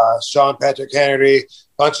 and Sean Patrick Kennedy,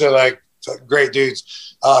 bunch of like great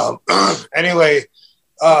dudes. Anyway,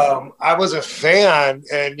 I was a fan,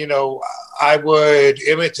 and you know, I would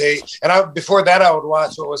imitate. And before that, I would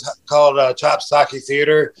watch what was called Chopsaki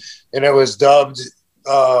Theater, and it was dubbed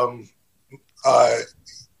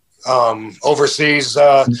overseas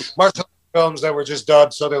martial films that were just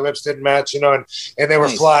dubbed so their lips didn't match, you know, and they were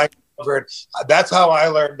flying over it. That's how I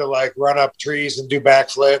learned to like run up trees and do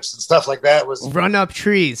backflips and stuff like that. Was run up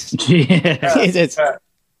trees. Yeah.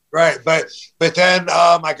 Right. But then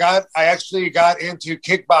I actually got into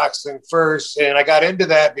kickboxing first, and I got into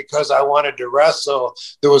that because I wanted to wrestle.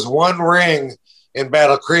 There was one ring in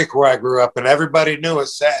Battle Creek where I grew up, and everybody knew it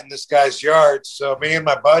sat in this guy's yard. So me and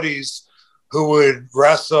my buddies who would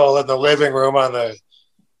wrestle in the living room on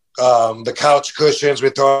the couch cushions,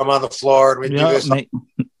 we'd throw them on the floor, and we'd do this.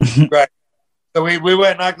 Right. So we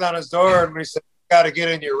went and knocked on his door, and we said, got to get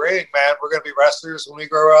in your ring, man. We're going to be wrestlers when we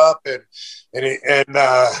grow up. And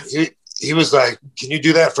he was like, can you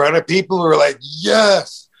do that in front of people? We were like,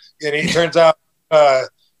 yes. And he turns out a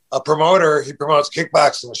promoter. He promotes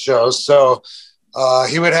kickboxing shows. So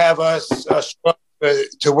he would have us show up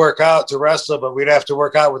to work out, to wrestle, but we'd have to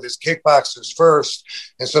work out with his kickboxers first.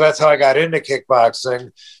 And so that's how I got into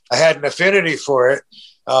kickboxing. I had an affinity for it.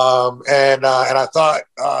 And I thought,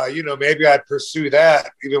 maybe I'd pursue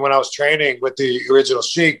that even when I was training with the original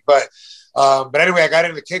Sheik. But anyway, I got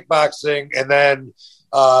into kickboxing, and then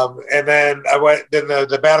I went. Then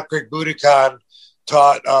the Battle Creek Budokan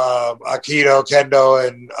taught Aikido, Kendo,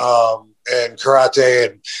 and karate,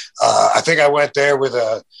 and I think I went there with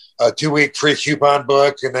a 2-week free coupon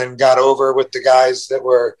book, and then got over with the guys that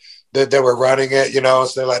were running it, so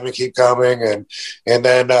they let me keep coming, and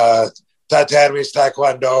then Tatami's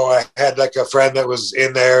Taekwondo. I had like a friend that was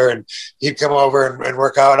in there, and he'd come over and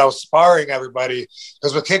work out. I was sparring everybody,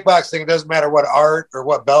 because with kickboxing, it doesn't matter what art or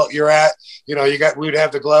what belt you're at. We'd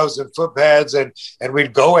have the gloves and foot pads, and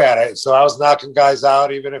we'd go at it. So I was knocking guys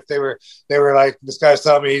out, even if they were like, this guy's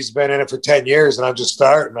telling me he's been in it for 10 years, and I'm just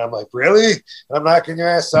starting. I'm like, really? I'm knocking your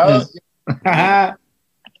ass out? And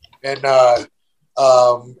then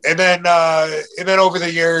over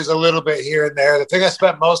the years, a little bit here and there. The thing I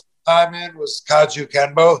spent most time in was Kaju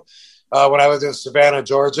Kenbo when I lived in Savannah,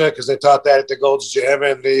 Georgia, because they taught that at the Gold's Gym,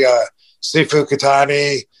 and the Sifu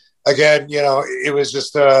Katani. Again, it was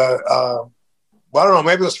just I don't know,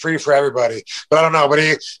 maybe it was free for everybody, but I don't know.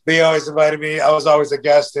 But he always invited me. I was always a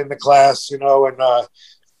guest in the class, and I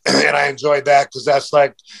enjoyed that, because that's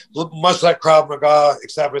like much like Krav Maga,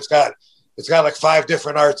 except it's got like 5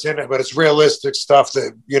 different arts in it, but it's realistic stuff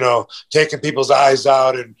that, taking people's eyes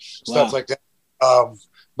out and stuff like that.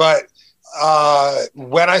 But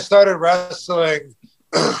when I started wrestling,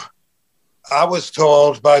 I was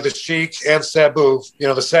told by the Sheik and Sabu,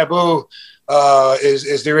 the Sabu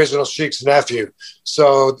is the original Sheik's nephew.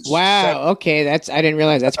 So wow, okay, I didn't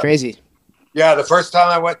realize. That's crazy. Yeah, the first time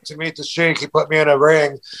I went to meet the Sheik, he put me in a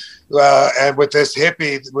ring, and with this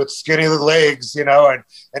hippie with skinny legs, and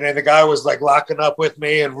then the guy was like locking up with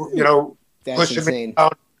me and pushing insane. me down.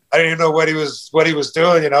 I didn't even know what he was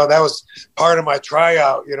doing. That was part of my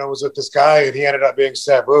tryout. Was with this guy, and he ended up being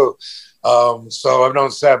Sabu. So I've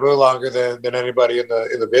known Sabu longer than anybody in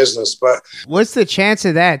the business. But what's the chance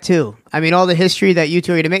of that too? I mean, all the history that you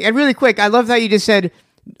two are going to make. And really quick, I love that you just said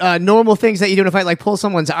normal things that you do in a fight, like pull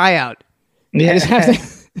someone's eye out. Yeah,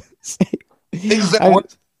 things that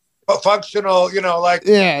were functional.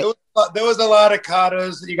 Yeah. There was a lot of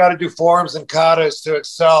katas. You got to do forms and katas to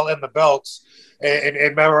excel in the belts.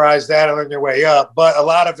 And memorize that and learn your way up. But a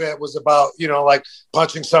lot of it was about, like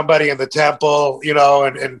punching somebody in the temple,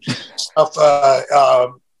 and stuff,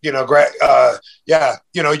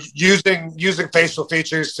 using facial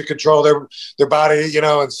features to control their body,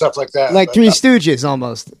 and stuff like that. Like Three Stooges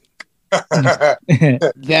almost.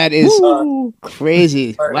 That is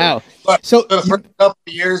crazy. Wow. But so the first couple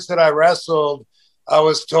of years that I wrestled, I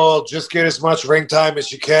was told, just get as much ring time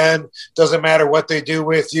as you can. Doesn't matter what they do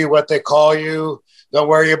with you, what they call you. Don't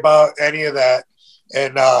worry about any of that.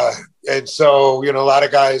 And so, a lot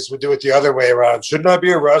of guys would do it the other way around. Shouldn't I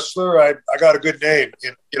be a wrestler? I got a good name.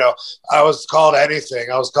 I was called anything.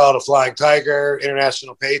 I was called a Flying Tiger,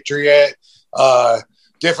 International Patriot,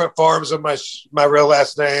 different forms of my real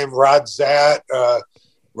last name, Rod Zat,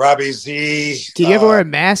 Robbie Z. Did you ever wear a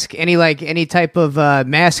mask? Any type of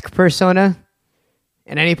mask persona?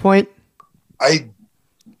 At any point?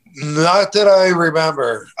 Not that I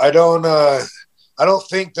remember. I don't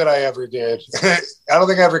think that I ever did. I don't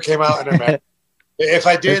think I ever came out in a mask. If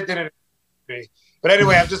I did, then it me. But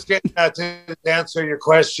anyway, I'm just getting to answer your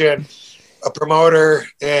question. A promoter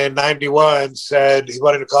in '91 said he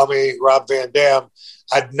wanted to call me Rob Van Dam.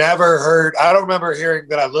 I'd never heard. I don't remember hearing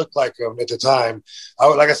that I looked like him at the time.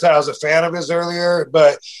 Like I said, I was a fan of his earlier,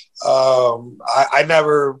 but I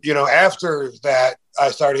never. After that, I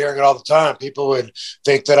started hearing it all the time. People would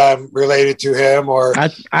think that I'm related to him, or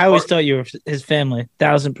I always thought you were his family.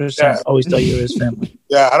 1,000%. Yeah. Always thought you were his family.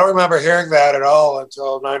 Yeah, I don't remember hearing that at all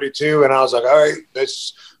until '92, and I was like, all right,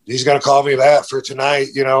 he's going to call me that for tonight,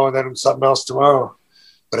 and then something else tomorrow.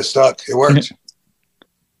 But it stuck. It worked.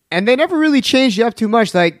 And they never really changed you up too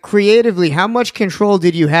much. Like, creatively, how much control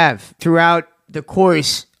did you have throughout the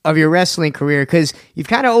course of your wrestling career? Because you've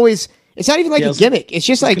kind of always... It's not even like a gimmick. It's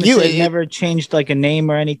just like you. It never changed like a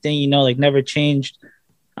name or anything, never changed.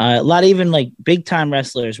 A lot of even like big time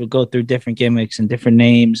wrestlers would go through different gimmicks and different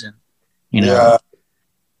names, and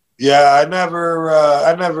Yeah, I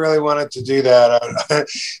never really wanted to do that.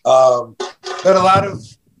 But a lot of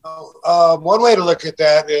one way to look at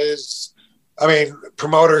that is,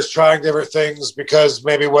 promoters trying different things because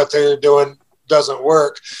maybe what they're doing doesn't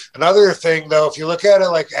work. Another thing, though, if you look at it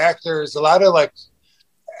like actors, a lot of like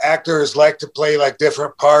actors like to play like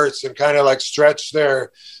different parts and kind of like stretch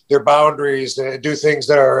their boundaries and do things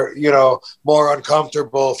that are, you know, more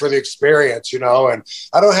uncomfortable for the experience, you know, and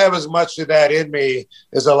I don't have as much of that in me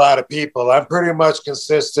as a lot of people. I'm pretty much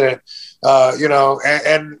consistent, you know,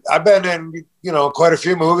 and I've been in, you know, quite a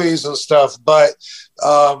few movies and stuff, but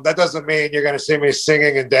that doesn't mean you're going to see me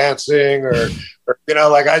singing and dancing or, you know,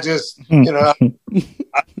 like I just, you know,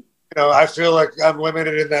 I feel like I'm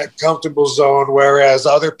limited in that comfortable zone, whereas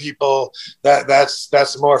other people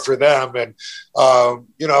that's more for them. And,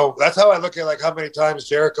 you know, that's how I look at like how many times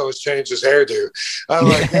Jericho has changed his hairdo. I'm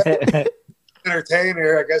like, yeah,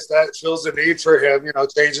 entertainer, I guess that fills the need for him, you know,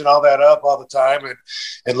 changing all that up all the time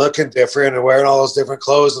and looking different and wearing all those different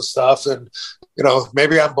clothes and stuff. And, you know,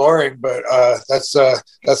 maybe I'm boring, but that's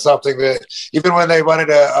something that even when they wanted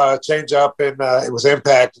to change up and it was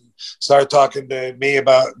Impact and started talking to me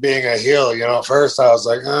about being a heel, you know, at first I was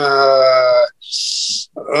like, and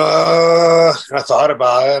I thought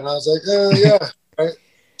about it and I was like, yeah, right.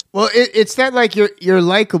 Well, it's that like you're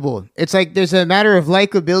likable. It's like there's a matter of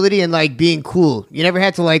likability and like being cool. You never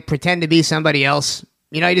had to like pretend to be somebody else.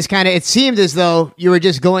 You know, you just kind of, it seemed as though you were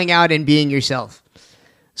just going out and being yourself.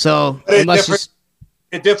 So at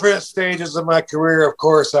different stages of my career, of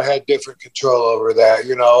course, I had different control over that,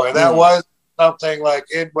 you know, and that was something like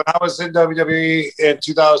when I was in WWE in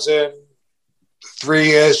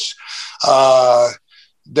 2003-ish,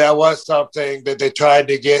 that was something that they tried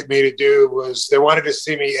to get me to do was they wanted to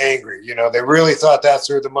see me angry. You know, they really thought that's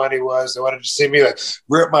where the money was. They wanted to see me like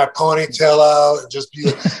rip my ponytail out and just be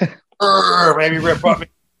like, maybe rip up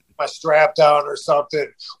my strap down or something,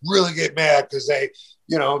 really get mad because they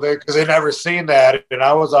never seen that. And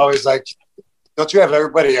I was always like, don't you have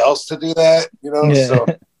everybody else to do that? You know, yeah. So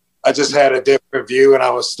I just had a different view and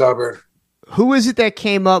I was stubborn. Who is it that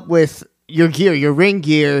came up with your gear, your ring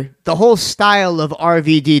gear, the whole style of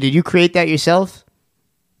RVD? Did you create that yourself?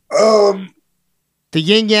 The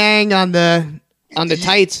yin yang on the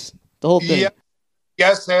tights, the whole thing. Yeah,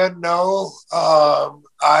 yes and no.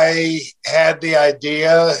 I had the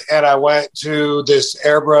idea and I went to this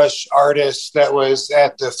airbrush artist that was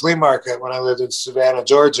at the flea market when I lived in Savannah,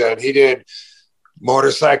 Georgia, and he did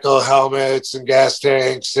motorcycle helmets and gas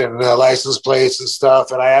tanks and license plates and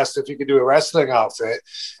stuff. And I asked if he could do a wrestling outfit.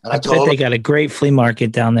 And I told him they got a great flea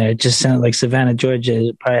market down there. It just sounds like Savannah, Georgia.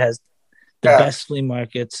 It probably has the best flea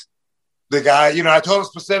markets. The guy, you know, I told him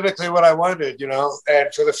specifically what I wanted, you know,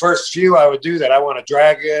 and for the first few, I would do that. I want a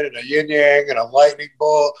dragon and a yin yang and a lightning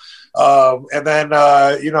bolt. And then,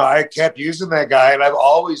 you know, I kept using that guy and I've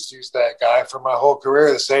always used that guy for my whole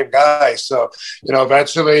career, the same guy. So, you know,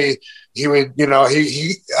 eventually he would, you know,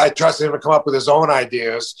 I trusted him to come up with his own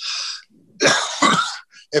ideas.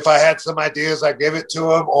 If I had some ideas, I give it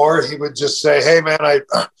to him, or he would just say, hey man, I,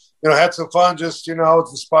 you know, had some fun, just, you know,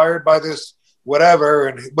 it's inspired by this, whatever.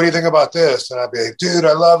 And what do you think about this? And I'd be like, dude,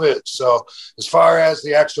 I love it. So as far as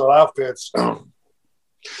the actual outfits, that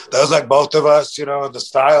was like both of us, you know, and the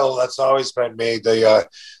style that's always been me. The,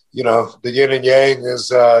 you know, the yin and yang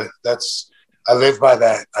is, I live by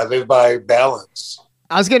that. I live by balance.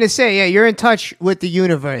 I was going to say, yeah, you're in touch with the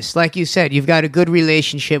universe. Like you said, you've got a good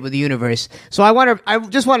relationship with the universe. So I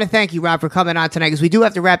just want to thank you, Rob, for coming on tonight because we do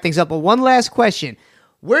have to wrap things up. But one last question.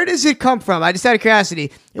 Where does it come from? I just out of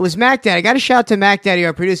curiosity. It was Mac Daddy. I got to shout out to Mac Daddy,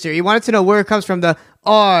 our producer. He wanted to know where it comes from, the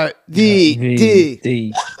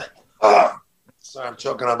RVD. Sorry, I'm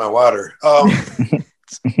choking on my water.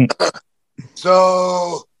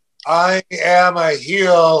 So I am a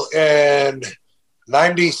heel in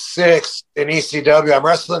 96 in ECW. I'm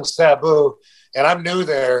wrestling Sabu, and I'm new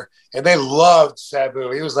there. And they loved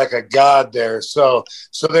Sabu. He was like a god there. So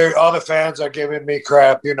all the fans are giving me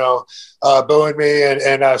crap, you know, booing me,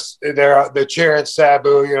 and they're cheering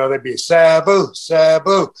Sabu. You know, they'd be Sabu,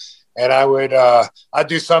 Sabu, and I'd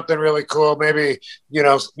do something really cool. Maybe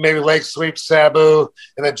leg sweep Sabu,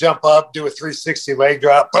 and then jump up, do a 360 leg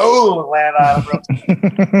drop, boom, land on him.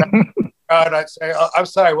 And I'd say, oh, I'm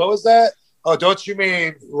sorry, what was that? Oh, don't you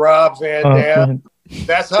mean Rob Van Dam?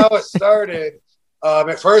 That's how it started.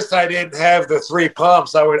 At first, I didn't have the 3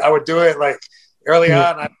 pumps. I would do it like early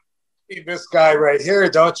on. I need this guy right here,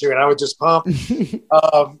 don't you? And I would just pump.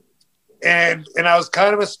 And I was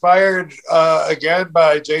kind of inspired again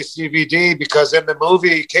by JCVD because in the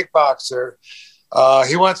movie Kickboxer,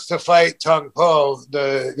 he wants to fight Tung Po,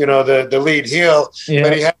 the lead heel,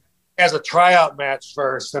 but he has a tryout match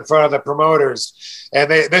first in front of the promoters,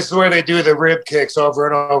 and this is where they do the rib kicks over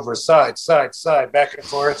and over, side, back and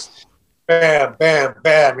forth. Bam, bam,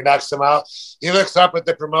 bam. He knocks him out. He looks up at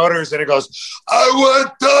the promoters and he goes, I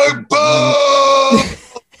want Tung Po!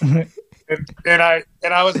 and I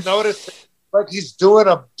was noticing like he's doing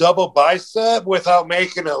a double bicep without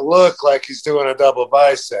making it look like he's doing a double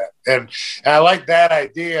bicep. And I like that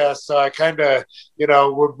idea. So I kind of,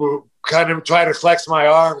 would kind of try to flex my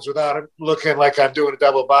arms without it looking like I'm doing a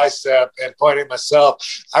double bicep and pointing myself.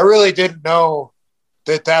 I really didn't know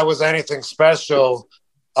that was anything special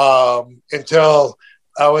until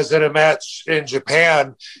I was in a match in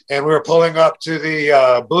Japan, and we were pulling up to the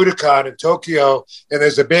Budokan in Tokyo, and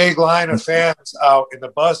there's a big line of fans out, and the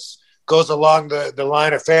bus goes along the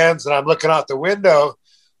line of fans, and I'm looking out the window,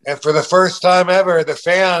 and for the first time ever, the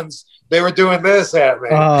fans, they were doing this at me.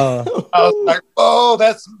 I was like, "Oh,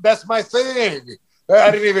 that's my thing."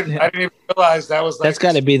 I didn't even realize that was. That's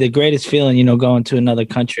got to be the greatest feeling, going to another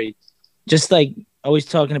country. Just like always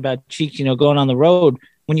talking about Cheeks, going on the road.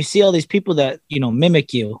 When you see all these people that,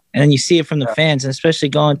 mimic you, and then you see it from the fans, and especially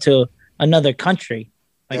going to another country.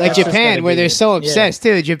 Like Japan, where they're so obsessed,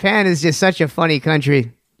 too. Japan is just such a funny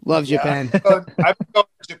country. Love Japan. I've been going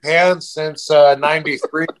to Japan since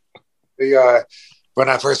 93, when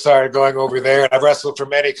I first started going over there. And I've wrestled for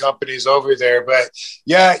many companies over there. But,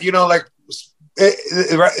 yeah,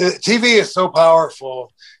 TV is so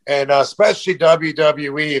powerful, and especially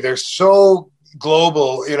WWE. They're so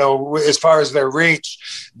global, as far as their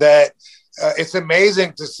reach, that it's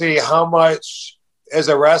amazing to see how much, as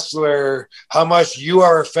a wrestler, how much you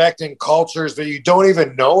are affecting cultures that you don't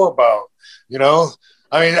even know about.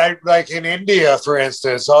 I mean, like in India, for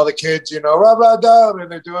instance, all the kids, rub, and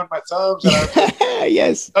they're doing my thumbs. And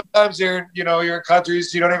yes. Sometimes you're in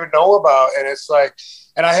countries you don't even know about, and it's like,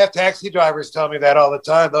 and I have taxi drivers tell me that all the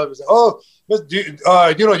time. They'll say, "Oh,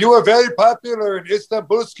 you were very popular in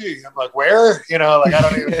Istanbulski." I'm like, "Where?" I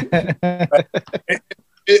don't even.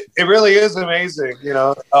 It really is amazing,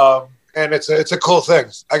 and it's a cool thing.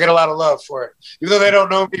 I get a lot of love for it, even though they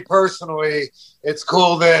don't know me personally. It's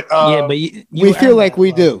cool that but we feel like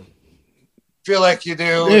we do. Feel like you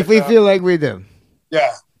do. If we feel like we do,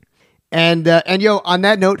 yeah. And on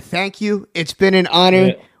that note, thank you. It's been an honor.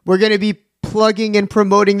 Yeah. We're gonna be plugging and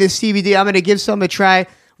promoting this CBD. I'm gonna give some a try.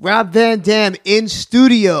 Rob Van Dam in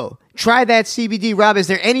studio. Try that CBD. Rob, is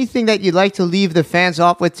there anything that you'd like to leave the fans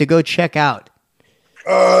off with to go check out?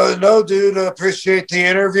 No, dude. I appreciate the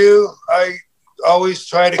interview. I always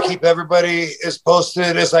try to keep everybody as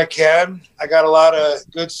posted as I can. I got a lot of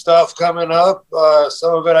good stuff coming up.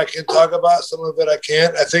 Some of it I can talk about. Some of it I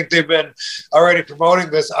can't. I think they've been already promoting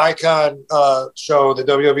this Icon show that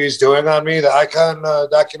WWE is doing on me, the Icon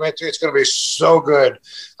documentary. It's going to be so good.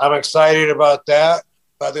 I'm excited about that.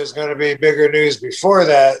 But there's going to be bigger news before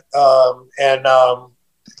that.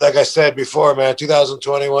 Like I said before, man,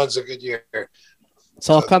 2021 is a good year. It's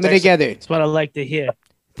all coming together. That's what I like to hear.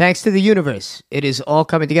 Thanks to the universe. It is all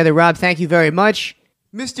coming together. Rob, thank you very much.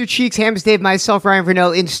 Mr. Cheeks, Hams Dave, myself, Ryan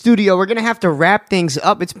Vernell in studio. We're going to have to wrap things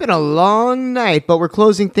up. It's been a long night, but we're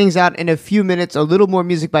closing things out in a few minutes. A little more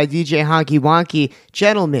music by DJ Honky Wonky.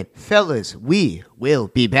 Gentlemen, fellas, we will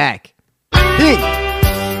be back. Bing!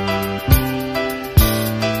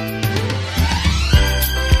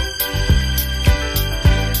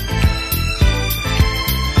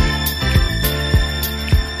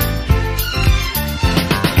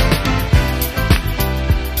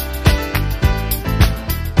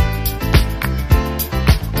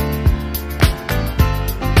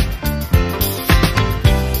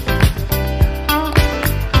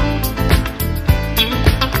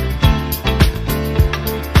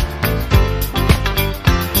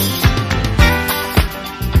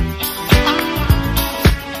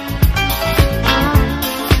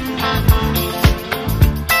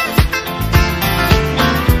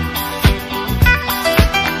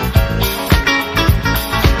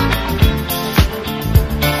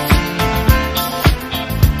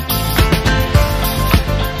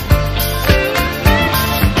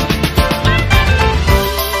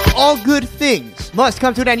 Must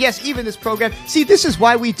come to an end. Yes, even this program. See, this is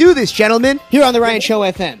why we do this, gentlemen, here on the Ryan Show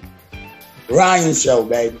FM. Ryan Show,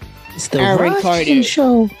 baby. It's the Ryan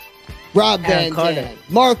Show. Rob Van Dam,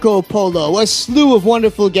 Marco Polo, a slew of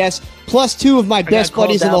wonderful guests, plus two of my best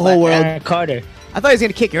buddies in the whole world. Aaron Carter. I thought he was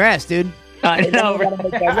going to kick your ass, dude. I know,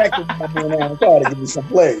 right? Give me some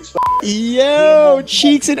plays. Yo,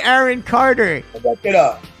 Cheeks and Aaron Carter. Look it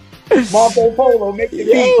up. Marco Polo, make it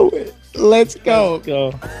beat. Let's go.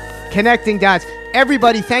 Connecting dots.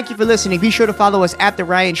 Everybody, thank you for listening. Be sure to follow us at The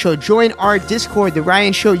Ryan Show. Join our Discord, The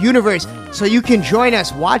Ryan Show Universe, so you can join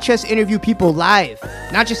us, watch us interview people live,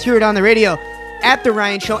 not just hear it on the radio. At The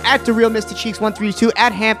Ryan Show, at The Real Mr. Cheeks 132,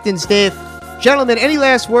 at Hamptons Dave. Gentlemen, any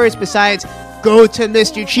last words besides go to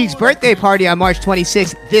Mr. Cheeks' birthday party on March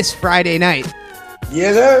 26th, this Friday night?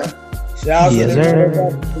 Yes, sir. Shout out to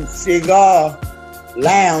the cigar.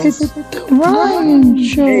 Lounge. Ryan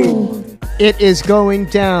Show. It is going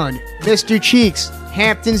down. Mr. Cheeks,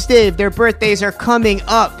 Hamptons Dave, their birthdays are coming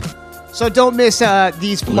up. So don't miss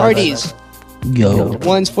these parties. Yo.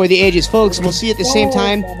 Ones for the ages. Folks, we'll see you at the same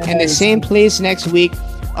time and the same place next week.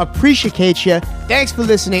 Appreciate you. Thanks for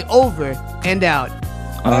listening. Over and out.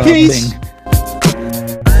 Peace. Bing.